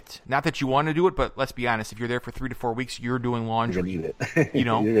unit. Not that you want to do it, but let's be honest. If you're there for 3 to 4 weeks, you're doing laundry. You're going to need it. You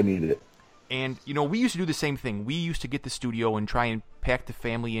know? You're going to need it. And, you know, we used to do the same thing. We used to get the studio and try and pack the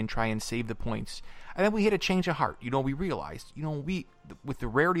family and try and save the points. And then we had a change of heart. You know, we realized, you know, with the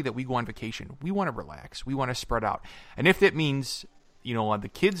rarity that we go on vacation, we want to relax. We want to spread out. And if that means, you know, the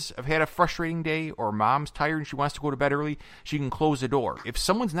kids have had a frustrating day or mom's tired and she wants to go to bed early, she can close the door. If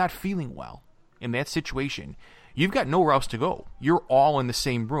someone's not feeling well in that situation, you've got nowhere else to go. You're all in the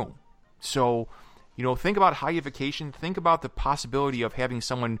same room. So, you know, think about how you vacation. Think about the possibility of having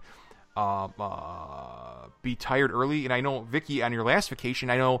someone be tired early. And I know, Vicky, on your last vacation,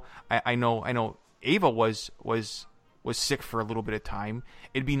 I know Ava was sick for a little bit of time.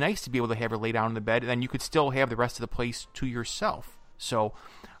 It'd be nice to be able to have her lay down in the bed, and then you could still have the rest of the place to yourself. So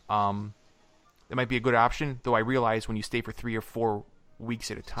that might be a good option, though I realize when you stay for 3 or 4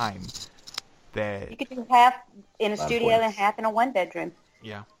 weeks at a time that... You could do half in a studio and half in a 1-bedroom.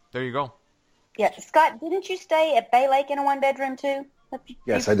 Yeah, there you go. Yeah, Scott, didn't you stay at Bay Lake in a 1-bedroom too?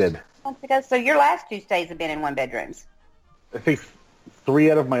 Yes, I did. Months ago? So your last 2 stays have been in 1-bedrooms. I think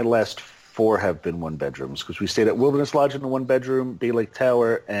 3 out of my last 4 have been 1-bedrooms, because we stayed at Wilderness Lodge in a 1-bedroom, Bay Lake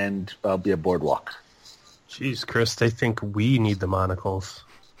Tower, and Boardwalk. Jeez, Chris, they think we need the monocles.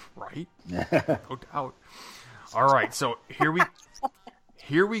 Right? No doubt. All right, so here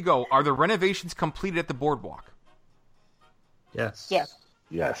we go. Are the renovations completed at the Boardwalk? Yes. Yes.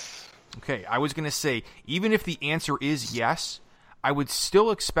 Yes. Okay, I was going to say, even if the answer is yes, I would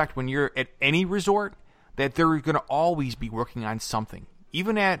still expect when you're at any resort that they're going to always be working on something.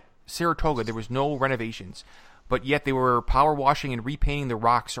 Even at Saratoga, there was no renovations, but yet they were power washing and repainting the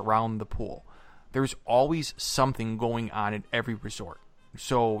rocks around the pool. There's always something going on at every resort.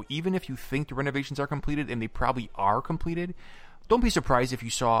 So even if you think the renovations are completed, and they probably are completed, don't be surprised if you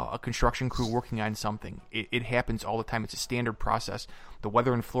saw a construction crew working on something. It happens all the time. It's a standard process. The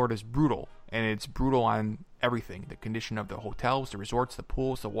weather in Florida is brutal, and it's brutal on everything. The condition of the hotels, the resorts, the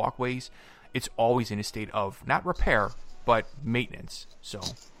pools, the walkways. It's always in a state of, not repair, but maintenance. So...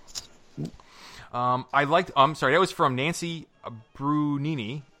 I'm sorry, that was from Nancy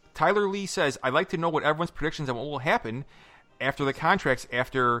Brunini. Tyler Lee says, I'd like to know what everyone's predictions on what will happen after the contracts,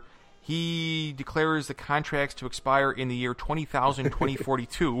 after he declares the contracts to expire in the year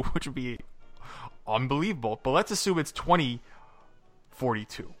 2042, which would be unbelievable. But let's assume it's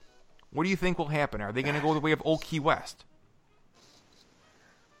 2042. What do you think will happen? Are they going to go the way of Old Key West?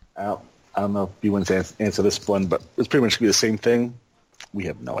 I don't know if you want to answer this one, but it's pretty much going to be the same thing. We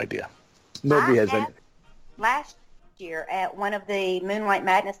have no idea. Nobody has any. Last year at one of the Moonlight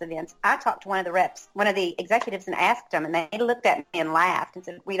Madness events, I talked to one of the reps, one of the executives, and asked them, and they looked at me and laughed and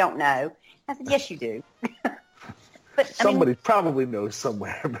said, "We don't know." I said, "Yes, you do." But somebody probably knows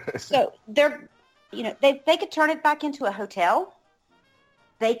somewhere. So they're, they could turn it back into a hotel.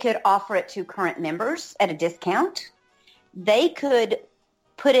 They could offer it to current members at a discount. They could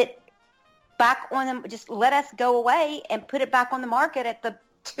put it back on them, just let us go away and put it back on the market at the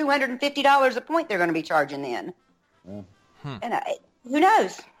 $250 a point they're going to be charging then. And who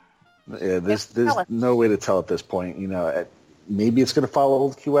knows? Yeah, there's no way to tell at this point. Maybe it's going to follow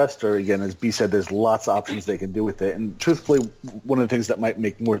Old Key West, or again, as B said, there's lots of options they can do with it. And truthfully, one of the things that might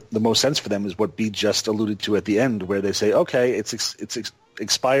make the most sense for them is what B just alluded to at the end, where they say, okay, it's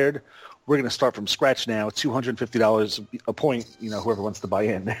expired. We're going to start from scratch now, $250 a point, whoever wants to buy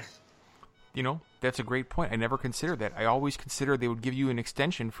in. That's a great point. I never considered that. I always considered they would give you an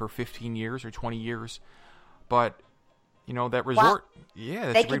extension for 15 years or 20 years. But, that resort,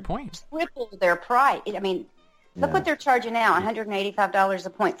 that's a great point. They triple their price. Look what they're charging now, $185 a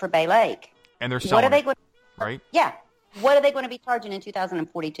point for Bay Lake. And they're selling right? Yeah. What are they going to be charging in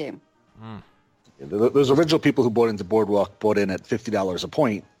 2042? Those original people who bought into Boardwalk bought in at $50 a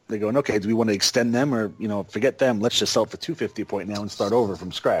point. They're going, okay, do we want to extend them or, forget them? Let's just sell it for $250 a point now and start over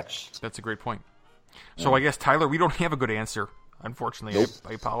from scratch. That's a great point. So I guess, Tyler, we don't have a good answer. Unfortunately, nope.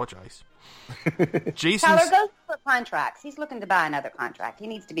 I apologize. Jason, Tyler goes for contracts. He's looking to buy another contract. He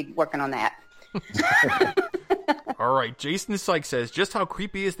needs to be working on that. All right, Jason Sykes says, just how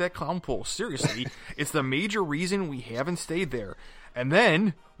creepy is that clown pool? Seriously, it's the major reason we haven't stayed there. And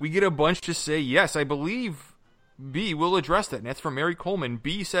then we get a bunch to say, yes, I believe B will address that. And that's from Mary Coleman.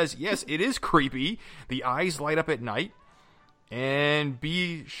 B says, yes, it is creepy. The eyes light up at night. And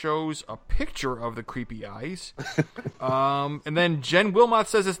B shows a picture of the creepy eyes. And then Jen Wilmot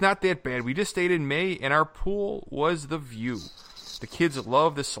says it's not that bad. We just stayed in May, and our pool was the view. The kids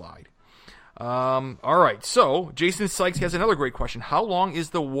love the slide. All right, so Jason Sykes has another great question. How long is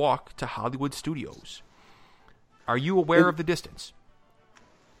the walk to Hollywood Studios? Are you aware of the distance?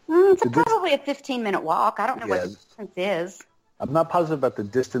 It's probably a 15-minute walk. I don't know what the distance is. I'm not positive about the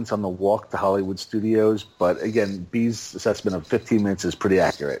distance on the walk to Hollywood Studios, but again, B's assessment of 15 minutes is pretty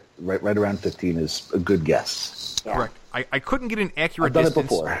accurate. Right around 15 is a good guess. Yeah. Correct. I couldn't get an accurate I've done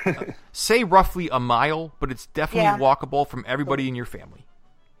distance. it before. Say roughly a mile, but it's definitely walkable from everybody in your family.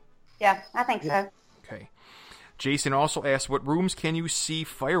 Yeah, I think so. Okay. Jason also asked, what rooms can you see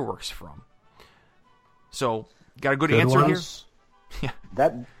fireworks from? So, got a good answer ones. here?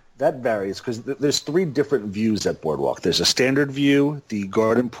 Yeah. That varies because there's 3 different views at Boardwalk. There's a standard view, the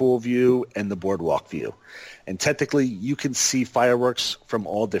garden pool view, and the Boardwalk view. And technically, you can see fireworks from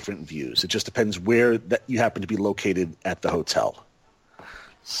all different views. It just depends where that you happen to be located at the hotel.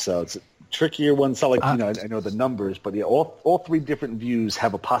 So it's a trickier one. It's not like, I know the numbers, but yeah, all 3 different views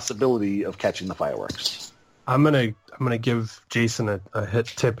have a possibility of catching the fireworks. I'm gonna give Jason a hit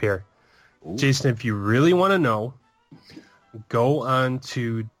tip here. Ooh. Jason, if you really want to know, go on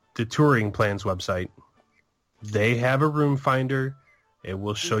to the Touring Plans website. They have a room finder. It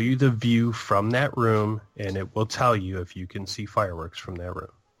will show you the view from that room, and it will tell you if you can see fireworks from that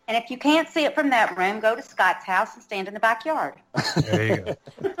room. And if you can't see it from that room, go to Scott's house and stand in the backyard. There you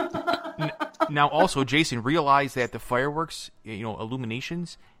go. Now, also, Jason, realize that the fireworks,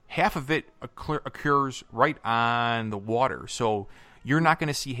 illuminations, half of it occurs right on the water. So you're not going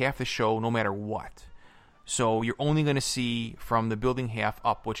to see half the show no matter what. So you're only going to see from the building half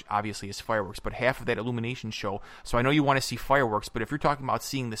up, which obviously is fireworks, but half of that illumination show. So I know you want to see fireworks, but if you're talking about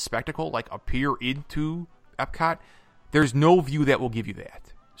seeing the spectacle, like appear into Epcot, there's no view that will give you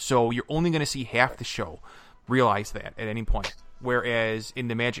that. So you're only going to see half the show. Realize that at any point. Whereas in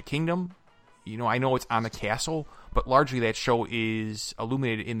the Magic Kingdom, I know it's on the castle, but largely that show is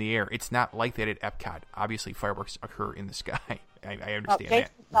illuminated in the air. It's not like that at Epcot. Obviously, fireworks occur in the sky. I understand that. Jason's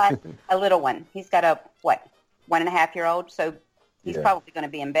got a little one. He's got a, 1.5-year-old? So he's probably going to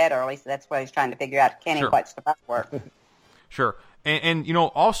be in bed early, so that's why he's trying to figure out, can he watch the fireworks? Sure. And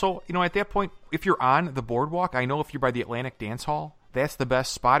also, at that point, if you're on the Boardwalk, I know if you're by the Atlantic Dance Hall, that's the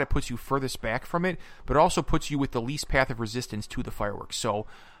best spot. It puts you furthest back from it, but it also puts you with the least path of resistance to the fireworks. So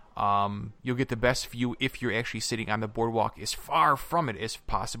you'll get the best view if you're actually sitting on the Boardwalk as far from it as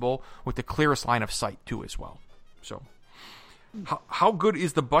possible with the clearest line of sight, too, as well. So how good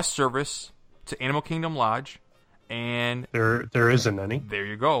is the bus service to Animal Kingdom Lodge? And there isn't any. There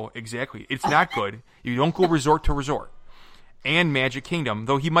you go. Exactly. It's not good. You don't go resort to resort. And Magic Kingdom,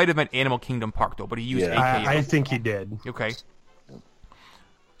 though he might have meant Animal Kingdom Park, though, but he used AKO. I think he did. Okay.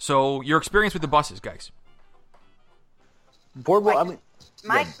 So your experience with the buses, guys. Boardwalk.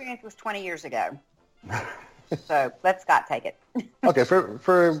 My experience was 20 years ago. So let Scott take it. Okay,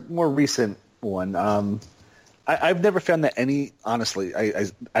 for a more recent one, I've never found that honestly,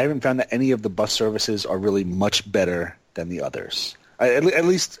 I haven't found that any of the bus services are really much better than the others. At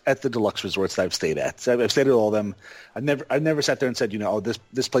least at the deluxe resorts that I've stayed at. So I've stayed at all of them. I've never sat there and said,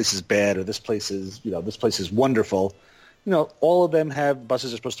 this place is bad or this place is wonderful. All of them have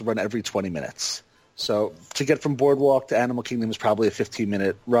buses are supposed to run every 20 minutes. So to get from Boardwalk to Animal Kingdom is probably a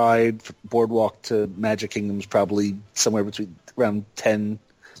 15-minute ride. Boardwalk to Magic Kingdom is probably somewhere between around 10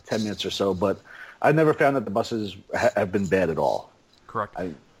 minutes or so. But I've never found that the buses have been bad at all. Correct.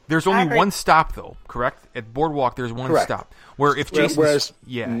 There's only one stop, though, correct? At Boardwalk, there's one stop. Where if Jason's,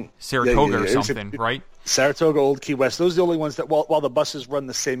 Saratoga or something, right? Saratoga, Old Key West, those are the only ones that, while the buses run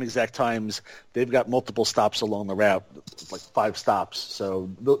the same exact times, they've got multiple stops along the route, like 5 stops. So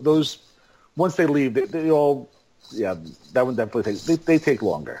those, once they leave, they all, that one definitely takes, they take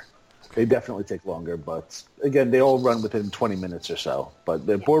longer. They definitely take longer, but again, they all run within 20 minutes or so. But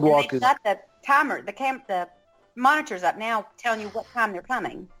the Boardwalk is... got the timer, the monitors up now telling you what time they're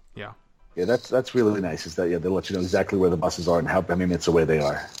coming. Yeah, that's really nice. Is that they let you know exactly where the buses are and how many minutes away they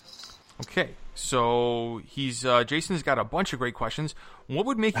are. Okay, so Jason's got a bunch of great questions. What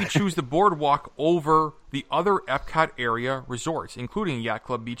would make you choose the Boardwalk over the other Epcot area resorts, including Yacht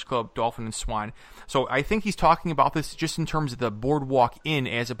Club, Beach Club, Dolphin, and Swan? So I think he's talking about this just in terms of the Boardwalk Inn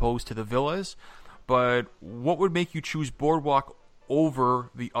as opposed to the villas. But what would make you choose Boardwalk over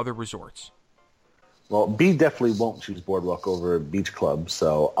the other resorts? Well, B definitely won't choose Boardwalk over Beach Club,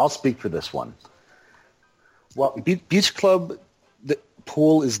 so I'll speak for this one. Well, Beach Club, the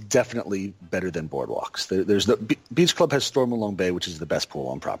pool is definitely better than Boardwalk's. Beach Club has Storm Alone Bay, which is the best pool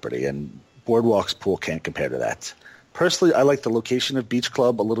on property, and Boardwalk's pool can't compare to that. Personally, I like the location of Beach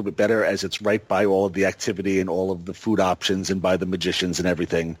Club a little bit better, as it's right by all of the activity and all of the food options and by the magicians and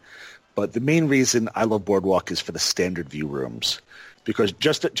everything. But the main reason I love Boardwalk is for the standard view rooms. Because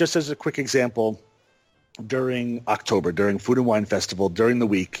just as a quick example, during October, during Food and Wine Festival, during the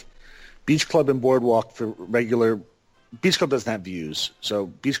week, Beach Club and Boardwalk for regular – Beach Club doesn't have views.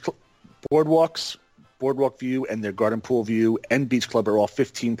 So Boardwalk view and their garden pool view and Beach Club are all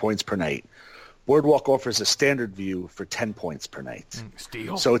 15 points per night. Boardwalk offers a standard view for 10 points per night.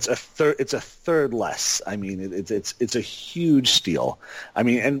 Steal. So it's a third less. I mean, it's a huge steal. I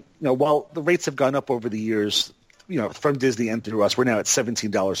mean, and while the rates have gone up over the years, from Disney and through us, we're now at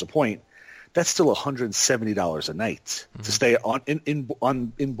 $17 a point. That's still $170 a night to stay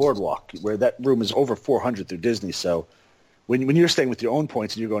in Boardwalk, where that room is over $400 through Disney. So when you're staying with your own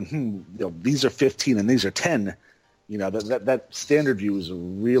points and you're going, these are 15 and these are 10, that standard view is a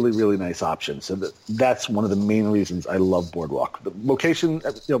really, really nice option. So that's one of the main reasons I love Boardwalk. The location,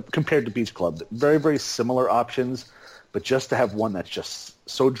 compared to Beach Club, very, very similar options, but just to have one that's just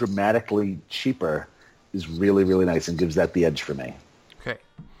so dramatically cheaper is really, really nice and gives that the edge for me. Okay.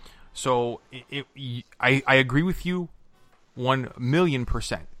 So I agree with you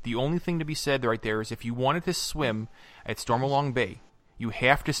 1,000,000%. The only thing to be said right there is if you wanted to swim at Stormalong Bay, you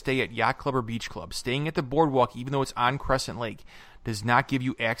have to stay at Yacht Club or Beach Club. Staying at the Boardwalk, even though it's on Crescent Lake, does not give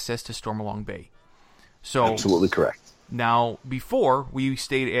you access to Stormalong Bay. So absolutely correct. Now, before, we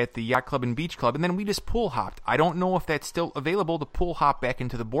stayed at the Yacht Club and Beach Club, and then we just pool hopped. I don't know if that's still available to pool hop back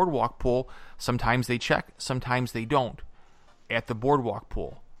into the Boardwalk pool. Sometimes they check, sometimes they don't at the Boardwalk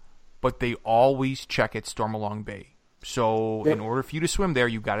pool. But they always check at Stormalong Bay. So in order for you to swim there,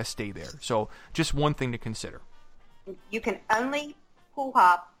 you've got to stay there. So just one thing to consider. You can only pool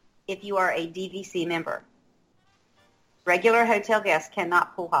hop if you are a DVC member. Regular hotel guests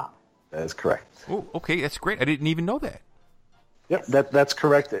cannot pool hop. That is correct. Oh, okay, that's great. I didn't even know that. Yep, that's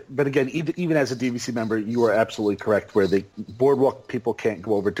correct. But again, even as a DVC member, you are absolutely correct where the Boardwalk people can't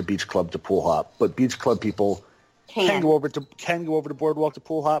go over to Beach Club to pool hop, but Beach Club people can go over to Boardwalk to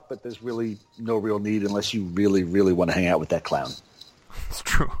pool hop, but there's really no real need unless you really, really want to hang out with that clown. It's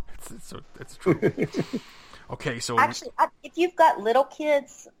true. It's true. Okay, so actually, if you've got little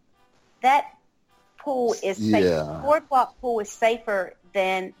kids, that pool is safe. Yeah. Boardwalk pool is safer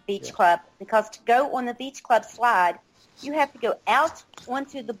than Beach Club because to go on the Beach Club slide, you have to go out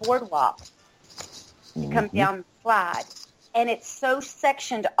onto the Boardwalk to come down the slide, and it's so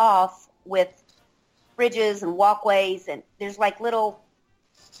sectioned off with bridges and walkways, and there's like a little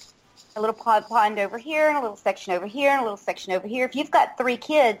pond over here and a little section over here and a little section over here. If you've got 3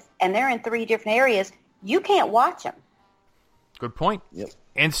 kids and they're in 3 different areas, you can't watch them. Good point. Yep.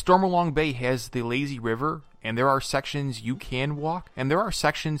 And Stormalong Bay has the lazy river, and there are sections you can walk, and there are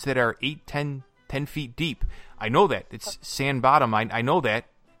sections that are 8, 10 feet deep. I know that. It's sand bottom. I know that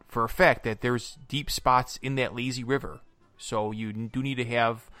for a fact that there's deep spots in that lazy river. So you do need to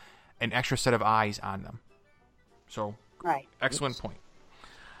have an extra set of eyes on them. So, right. Excellent point.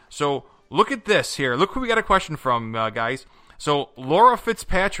 So, look at this here. Look who we got a question from, guys. So, Laura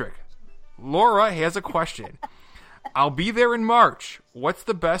Fitzpatrick. Laura has a question. I'll be there in March. What's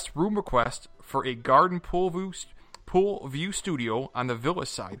the best room request for a garden pool view studio on the villa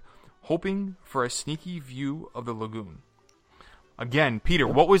side? Hoping for a sneaky view of the lagoon. Again, Peter,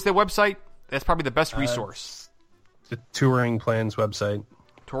 what was the website? That's probably the best resource. The Touring Plans website.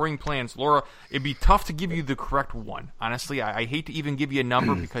 Touring Plans. Laura, it'd be tough to give you the correct one. Honestly, I hate to even give you a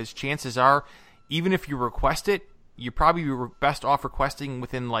number because chances are, even if you request it, you're probably best off requesting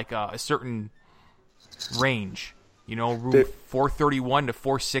within like a certain range. Room 431 to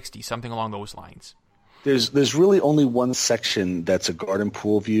 460, something along those lines. There's really only one section that's a garden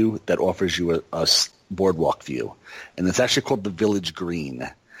pool view that offers you a Boardwalk view, and it's actually called the Village Green.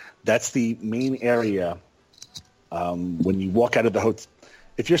 That's the main area when you walk out of the hotel.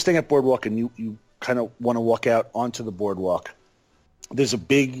 If you're staying at Boardwalk and you kind of want to walk out onto the Boardwalk, there's a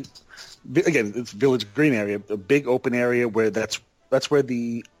big, again, it's Village Green area, a big open area where that's where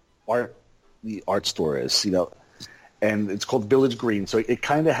the art store is, and it's called Village Green. So it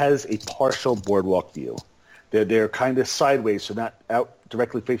kind of has a partial boardwalk view. They're kind of sideways, so not out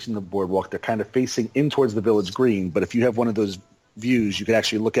directly facing the boardwalk. They're kind of facing in towards the Village Green. But if you have one of those views, you can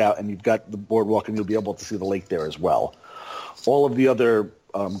actually look out and you've got the boardwalk and you'll be able to see the lake there as well. All of the other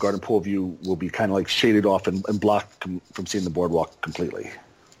garden pool view will be kind of like shaded off and blocked from seeing the boardwalk completely.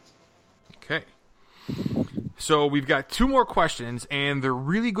 Okay. So we've got 2 more questions, and they're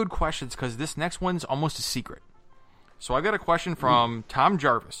really good questions because this next one's almost a secret. So I got a question from Tom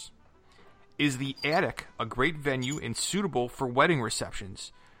Jarvis. Is the attic a great venue and suitable for wedding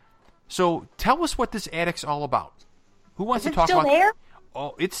receptions? So tell us what this attic's all about. Who wants to talk about? Is it still there?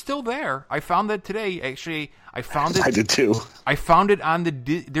 Oh, it's still there. I found that today. Actually, I found it. I did too. I found it on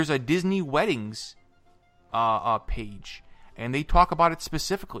there's a Disney weddings page, and they talk about it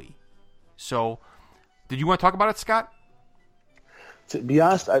specifically. So, did you want to talk about it, Scott? To be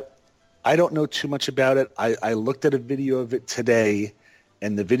honest, I don't know too much about it. I looked at a video of it today,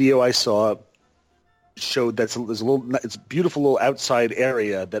 and the video I saw showed that it's a beautiful little outside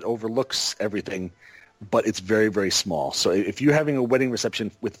area that overlooks everything, but it's very, very small. So if you're having a wedding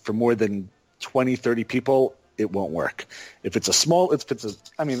reception for more than 20, 30 people, it won't work. If you're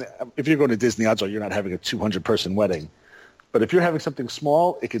going to Disney, odds are you're not having a 200-person wedding. But if you're having something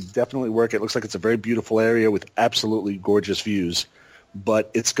small, it could definitely work. It looks like it's a very beautiful area with absolutely gorgeous views, but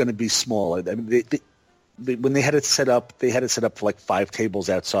it's going to be small. I mean, when they had it set up, for like 5 tables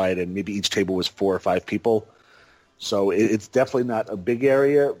outside, and maybe each table was 4 or 5 people. So it's definitely not a big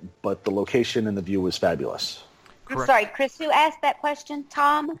area, but the location and the view was fabulous. Correct. I'm sorry, Chris, who asked that question?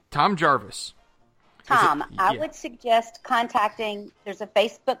 Tom? Tom Jarvis. Tom, I would suggest contacting, there's a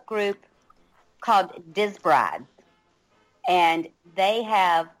Facebook group called Disbride, and they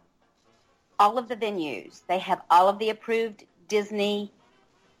have all of the venues. They have all of the approved Disney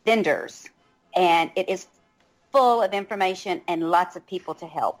vendors, and it is full of information and lots of people to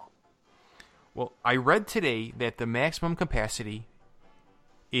help. Well, I read today that the maximum capacity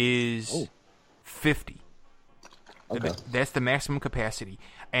is 50. Okay. That's the maximum capacity.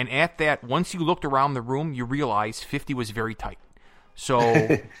 And at that, once you looked around the room, you realized 50 was very tight. So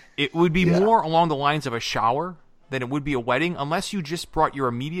it would be more along the lines of a shower than it would be a wedding, unless you just brought your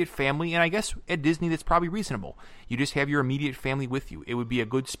immediate family. And I guess at Disney, that's probably reasonable. You just have your immediate family with you. It would be a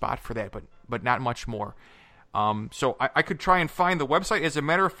good spot for that, but not much more. So I could try and find the website. As a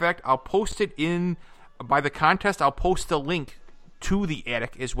matter of fact, I'll post it by the contest. I'll post the link to the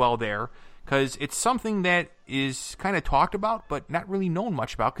attic as well there, because it's something that is kind of talked about, but not really known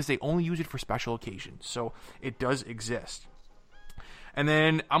much about, because they only use it for special occasions. So it does exist. And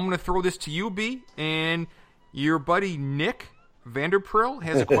then I'm going to throw this to you, B, and your buddy Nick Vanderprill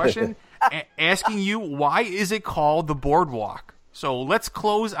has a question asking you, why is it called the Boardwalk? So let's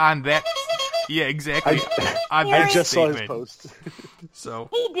close on that. Yeah, exactly. I just saw his post. So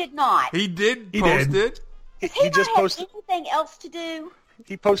he did not. He did post it. He just posted anything else to do.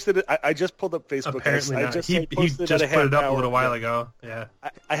 He posted it. I just pulled up Facebook. Apparently not. He just put it up a little while ago. Yeah.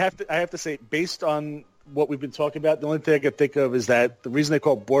 I have to say, based on what we've bone talking about, the only thing I could think of is that the reason they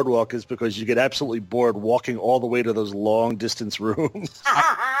call it Boardwalk is because you get absolutely bored walking all the way to those long distance rooms.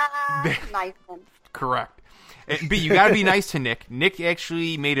 Nice one. Correct. B, you got to be nice to Nick. Nick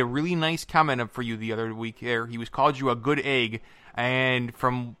actually made a really nice comment for you the other week there. He called you a good egg, and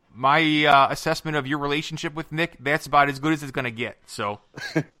from my assessment of your relationship with Nick, that's about as good as it's going to get. So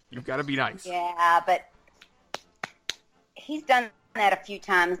you've got to be nice. Yeah, but he's done that a few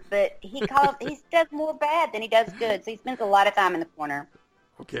times, but he does more bad than he does good, so he spends a lot of time in the corner.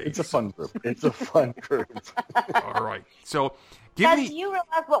 Okay. It's a fun group. It's a fun group. All right. So do you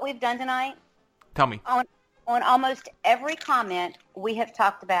realize what we've done tonight? Tell me. On almost every comment we have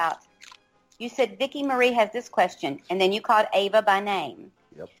talked about, you said Vicki Marie has this question, and then you called Ava by name.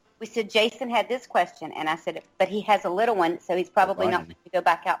 Yep. We said Jason had this question, and I said, but he has a little one, so he's probably not going to go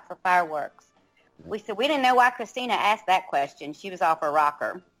back out for fireworks. Yep. We said, we didn't know why Christina asked that question. She was off her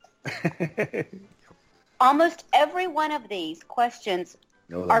rocker. Almost every one of these questions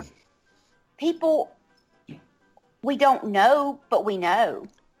are people we don't know, but we know.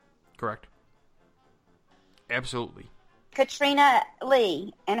 Correct. Absolutely. Katrina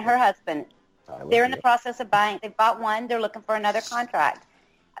Lee and her husband, they're in the process of buying. They bought one. They're looking for another contract.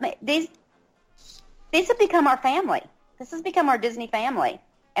 I mean, these have become our family. This has become our Disney family.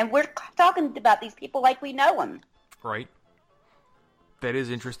 And we're talking about these people like we know them. Right. That is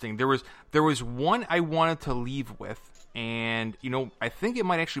interesting. There was one I wanted to leave with, and I think it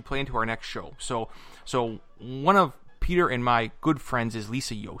might actually play into our next show. So one of Peter and my good friends is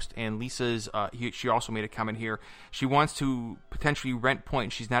Lisa Yost, and Lisa's she also made a comment here. She wants to potentially rent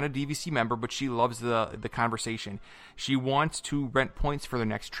points. She's not a DVC member, but she loves the conversation. She wants to rent points for the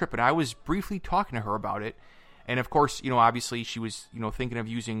next trip, and I was briefly talking to her about it. And of course, obviously she was, thinking of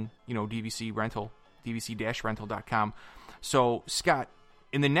using, DVC rental, dvc-rental.com. So Scott,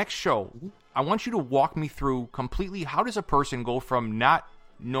 in the next show, I want you to walk me through completely how does a person go from not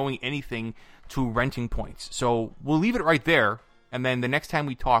knowing anything to renting points. So we'll leave it right there, and then the next time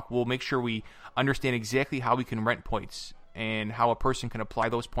we talk, we'll make sure we understand exactly how we can rent points and how a person can apply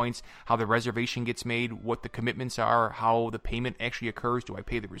those points, how the reservation gets made, what the commitments are, how the payment actually occurs. Do I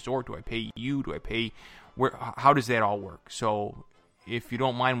pay the resort? Do I pay you? Do I pay where? How does that all work? So if you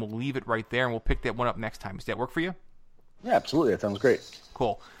don't mind, we'll leave it right there, and we'll pick that one up next time. Does that work for you? Yeah, absolutely. That sounds great.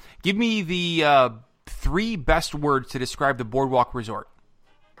 Cool. Give me the 3 best words to describe the Boardwalk Resort.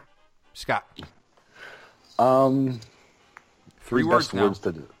 Scott. 3 words best now. words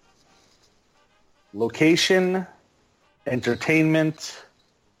to do. Location, entertainment,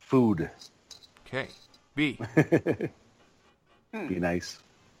 food. Okay. B. Be nice.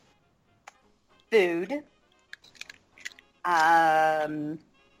 Food.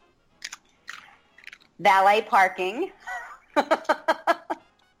 Valet parking.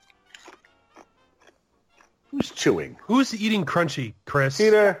 Who's chewing? Who's eating crunchy, Chris?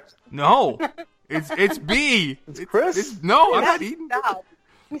 Peter. No. It's B. It's Chris? No, I'm not eating. Stop.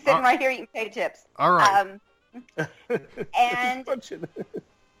 I'm sitting right here eating potato chips. All right. And food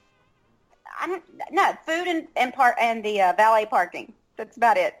and the valet parking. That's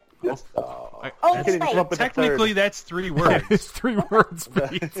about it. Yes. Oh, I can't even come wait. up with a Technically, third. that's 3 words. It's 3 words,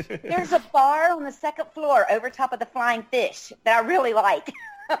 Pete. There's a bar on the second floor over top of the Flying Fish that I really like.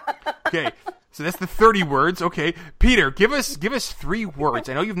 Okay, so that's the 30 words. Okay, Peter, give us 3 words.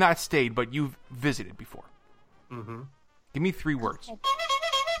 I know you've not stayed, but you've visited before. Mm-hmm. Give me 3 words.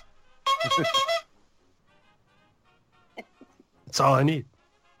 That's all I need.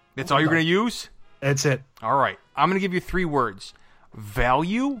 That's all you're going to use? That's it. All right, I'm going to give you 3 words.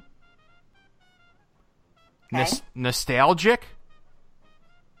 Value, Okay. nostalgic,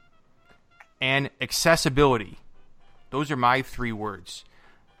 and accessibility. Those are my 3 words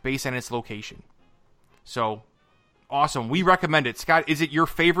based on its location. So, awesome. We recommend it. Scott, is it your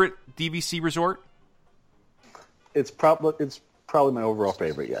favorite DVC resort? It's probably my overall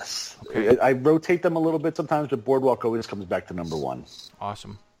favorite, yes. Okay. I rotate them a little bit sometimes, but Boardwalk always comes back to number 1.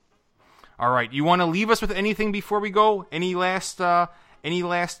 Awesome. All right, you want to leave us with anything before we go? Any last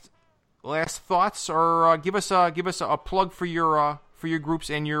thoughts, or give us a plug for your groups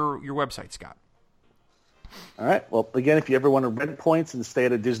and your website, Scott? All right. Well, again, if you ever want to rent points and stay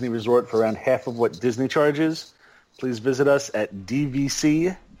at a Disney resort for around half of what Disney charges, please visit us at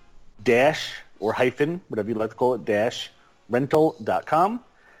DVC- or hyphen, whatever you'd like to call it, rental.com.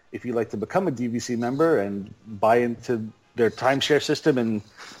 If you'd like to become a DVC member and buy into their timeshare system and,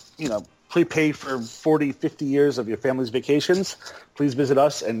 prepay for 40, 50 years of your family's vacations, please visit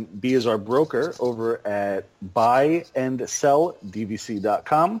us and be as our broker over at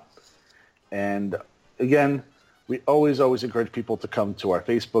buyandselldvc.com. And again, we always encourage people to come to our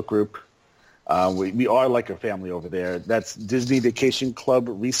Facebook group. We are like a family over there. That's Disney Vacation Club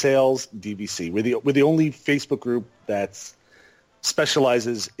Resales DVC. We're the only Facebook group that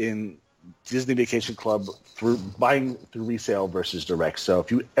specializes in Disney Vacation Club through buying through resale versus direct. So if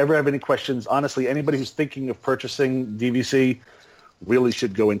you ever have any questions, honestly, anybody who's thinking of purchasing DVC really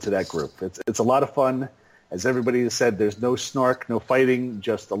should go into that group. It's a lot of fun. As everybody has said, there's no snark, no fighting,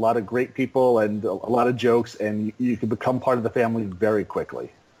 just a lot of great people and a lot of jokes, and you can become part of the family very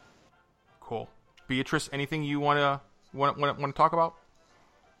quickly. Cool. Beatrice, anything you want to talk about?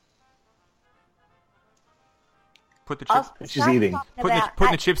 Put the chips. She's eating.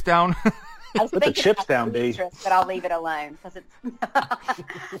 Putting the chips down. I was Put the thinking chips about down, B. Beatrice, but I'll leave it alone because it's.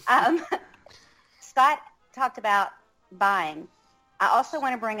 Scott talked about buying. I also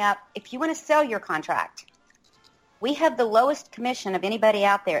want to bring up, if you want to sell your contract, we have the lowest commission of anybody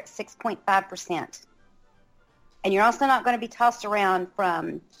out there at 6.5%. And you're also not going to be tossed around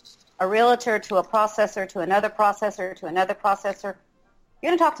from a realtor to a processor to another processor to another processor.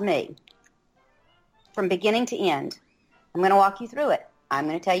 You're going to talk to me from beginning to end. I'm going to walk you through it. I'm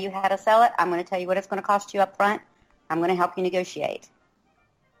going to tell you how to sell it. I'm going to tell you what it's going to cost you up front. I'm going to help you negotiate.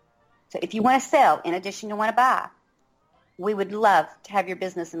 So if you want to sell in addition to want to buy, we would love to have your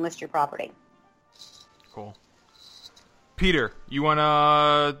business and list your property. Cool. Peter, you want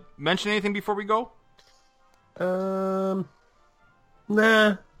to mention anything before we go? Nah.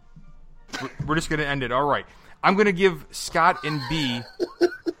 We're just going to end it. All right. I'm going to give Scott and B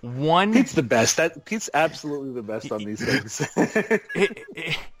one. Pete's the best. Pete's absolutely the best on these things.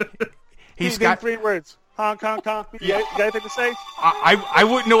 He's Name got 3 words. Honk, honk, honk. You got anything to say? I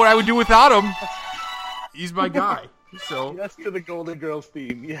wouldn't know what I would do without him. He's my guy. So Yes to the Golden Girls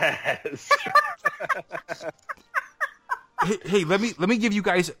theme. Yes. hey, let me give you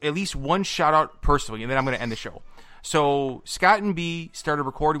guys at least one shout out personally, and then I'm going to end the show. So Scott and B started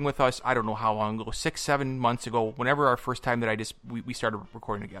recording with us. I don't know how long ago, 6-7 months ago. Whenever our first time that we started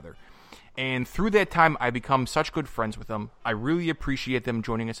recording together, and through that time, I become such good friends with them. I really appreciate them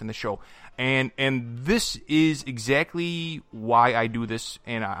joining us in the show, and this is exactly why I do this.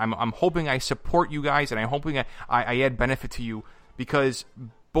 And I'm hoping I support you guys, and I'm hoping I add benefit to you, because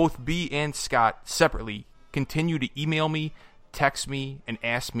both B and Scott separately continue to email me, text me, and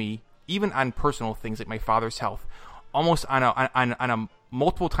ask me, even on personal things like my father's health, almost on a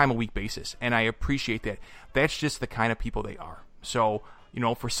multiple time a week basis, and I appreciate that. That's just the kind of people they are. So,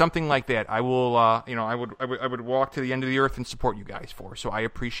 for something like that, I will, I would walk to the end of the earth and support you guys for. So I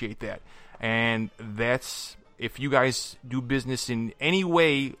appreciate that, and that's, if you guys do business in any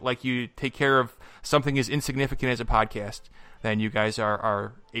way, like you take care of something as insignificant as a podcast, then you guys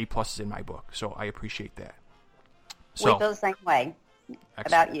are A+ in my book. So I appreciate that. So, we feel the same way excellent.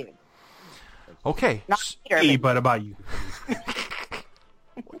 about you. Okay. Not Peter, Hey, but about you.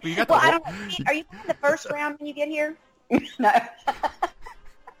 You got well, I don't know. Pete, are you playing the first round when you get here? No.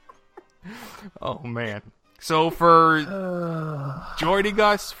 Oh, man. So for joining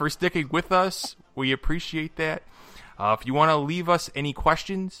us, for sticking with us, we appreciate that. If you want to leave us any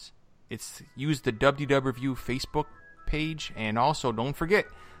questions, use the WDW Review Facebook page, and also don't forget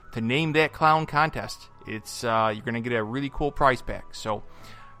to name that clown contest. It's you're going to get a really cool prize pack. So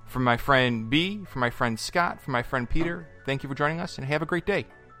from my friend B, from my friend Scott, from my friend Peter, thank you for joining us, and have a great day.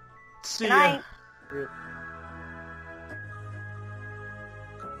 See Good ya. night.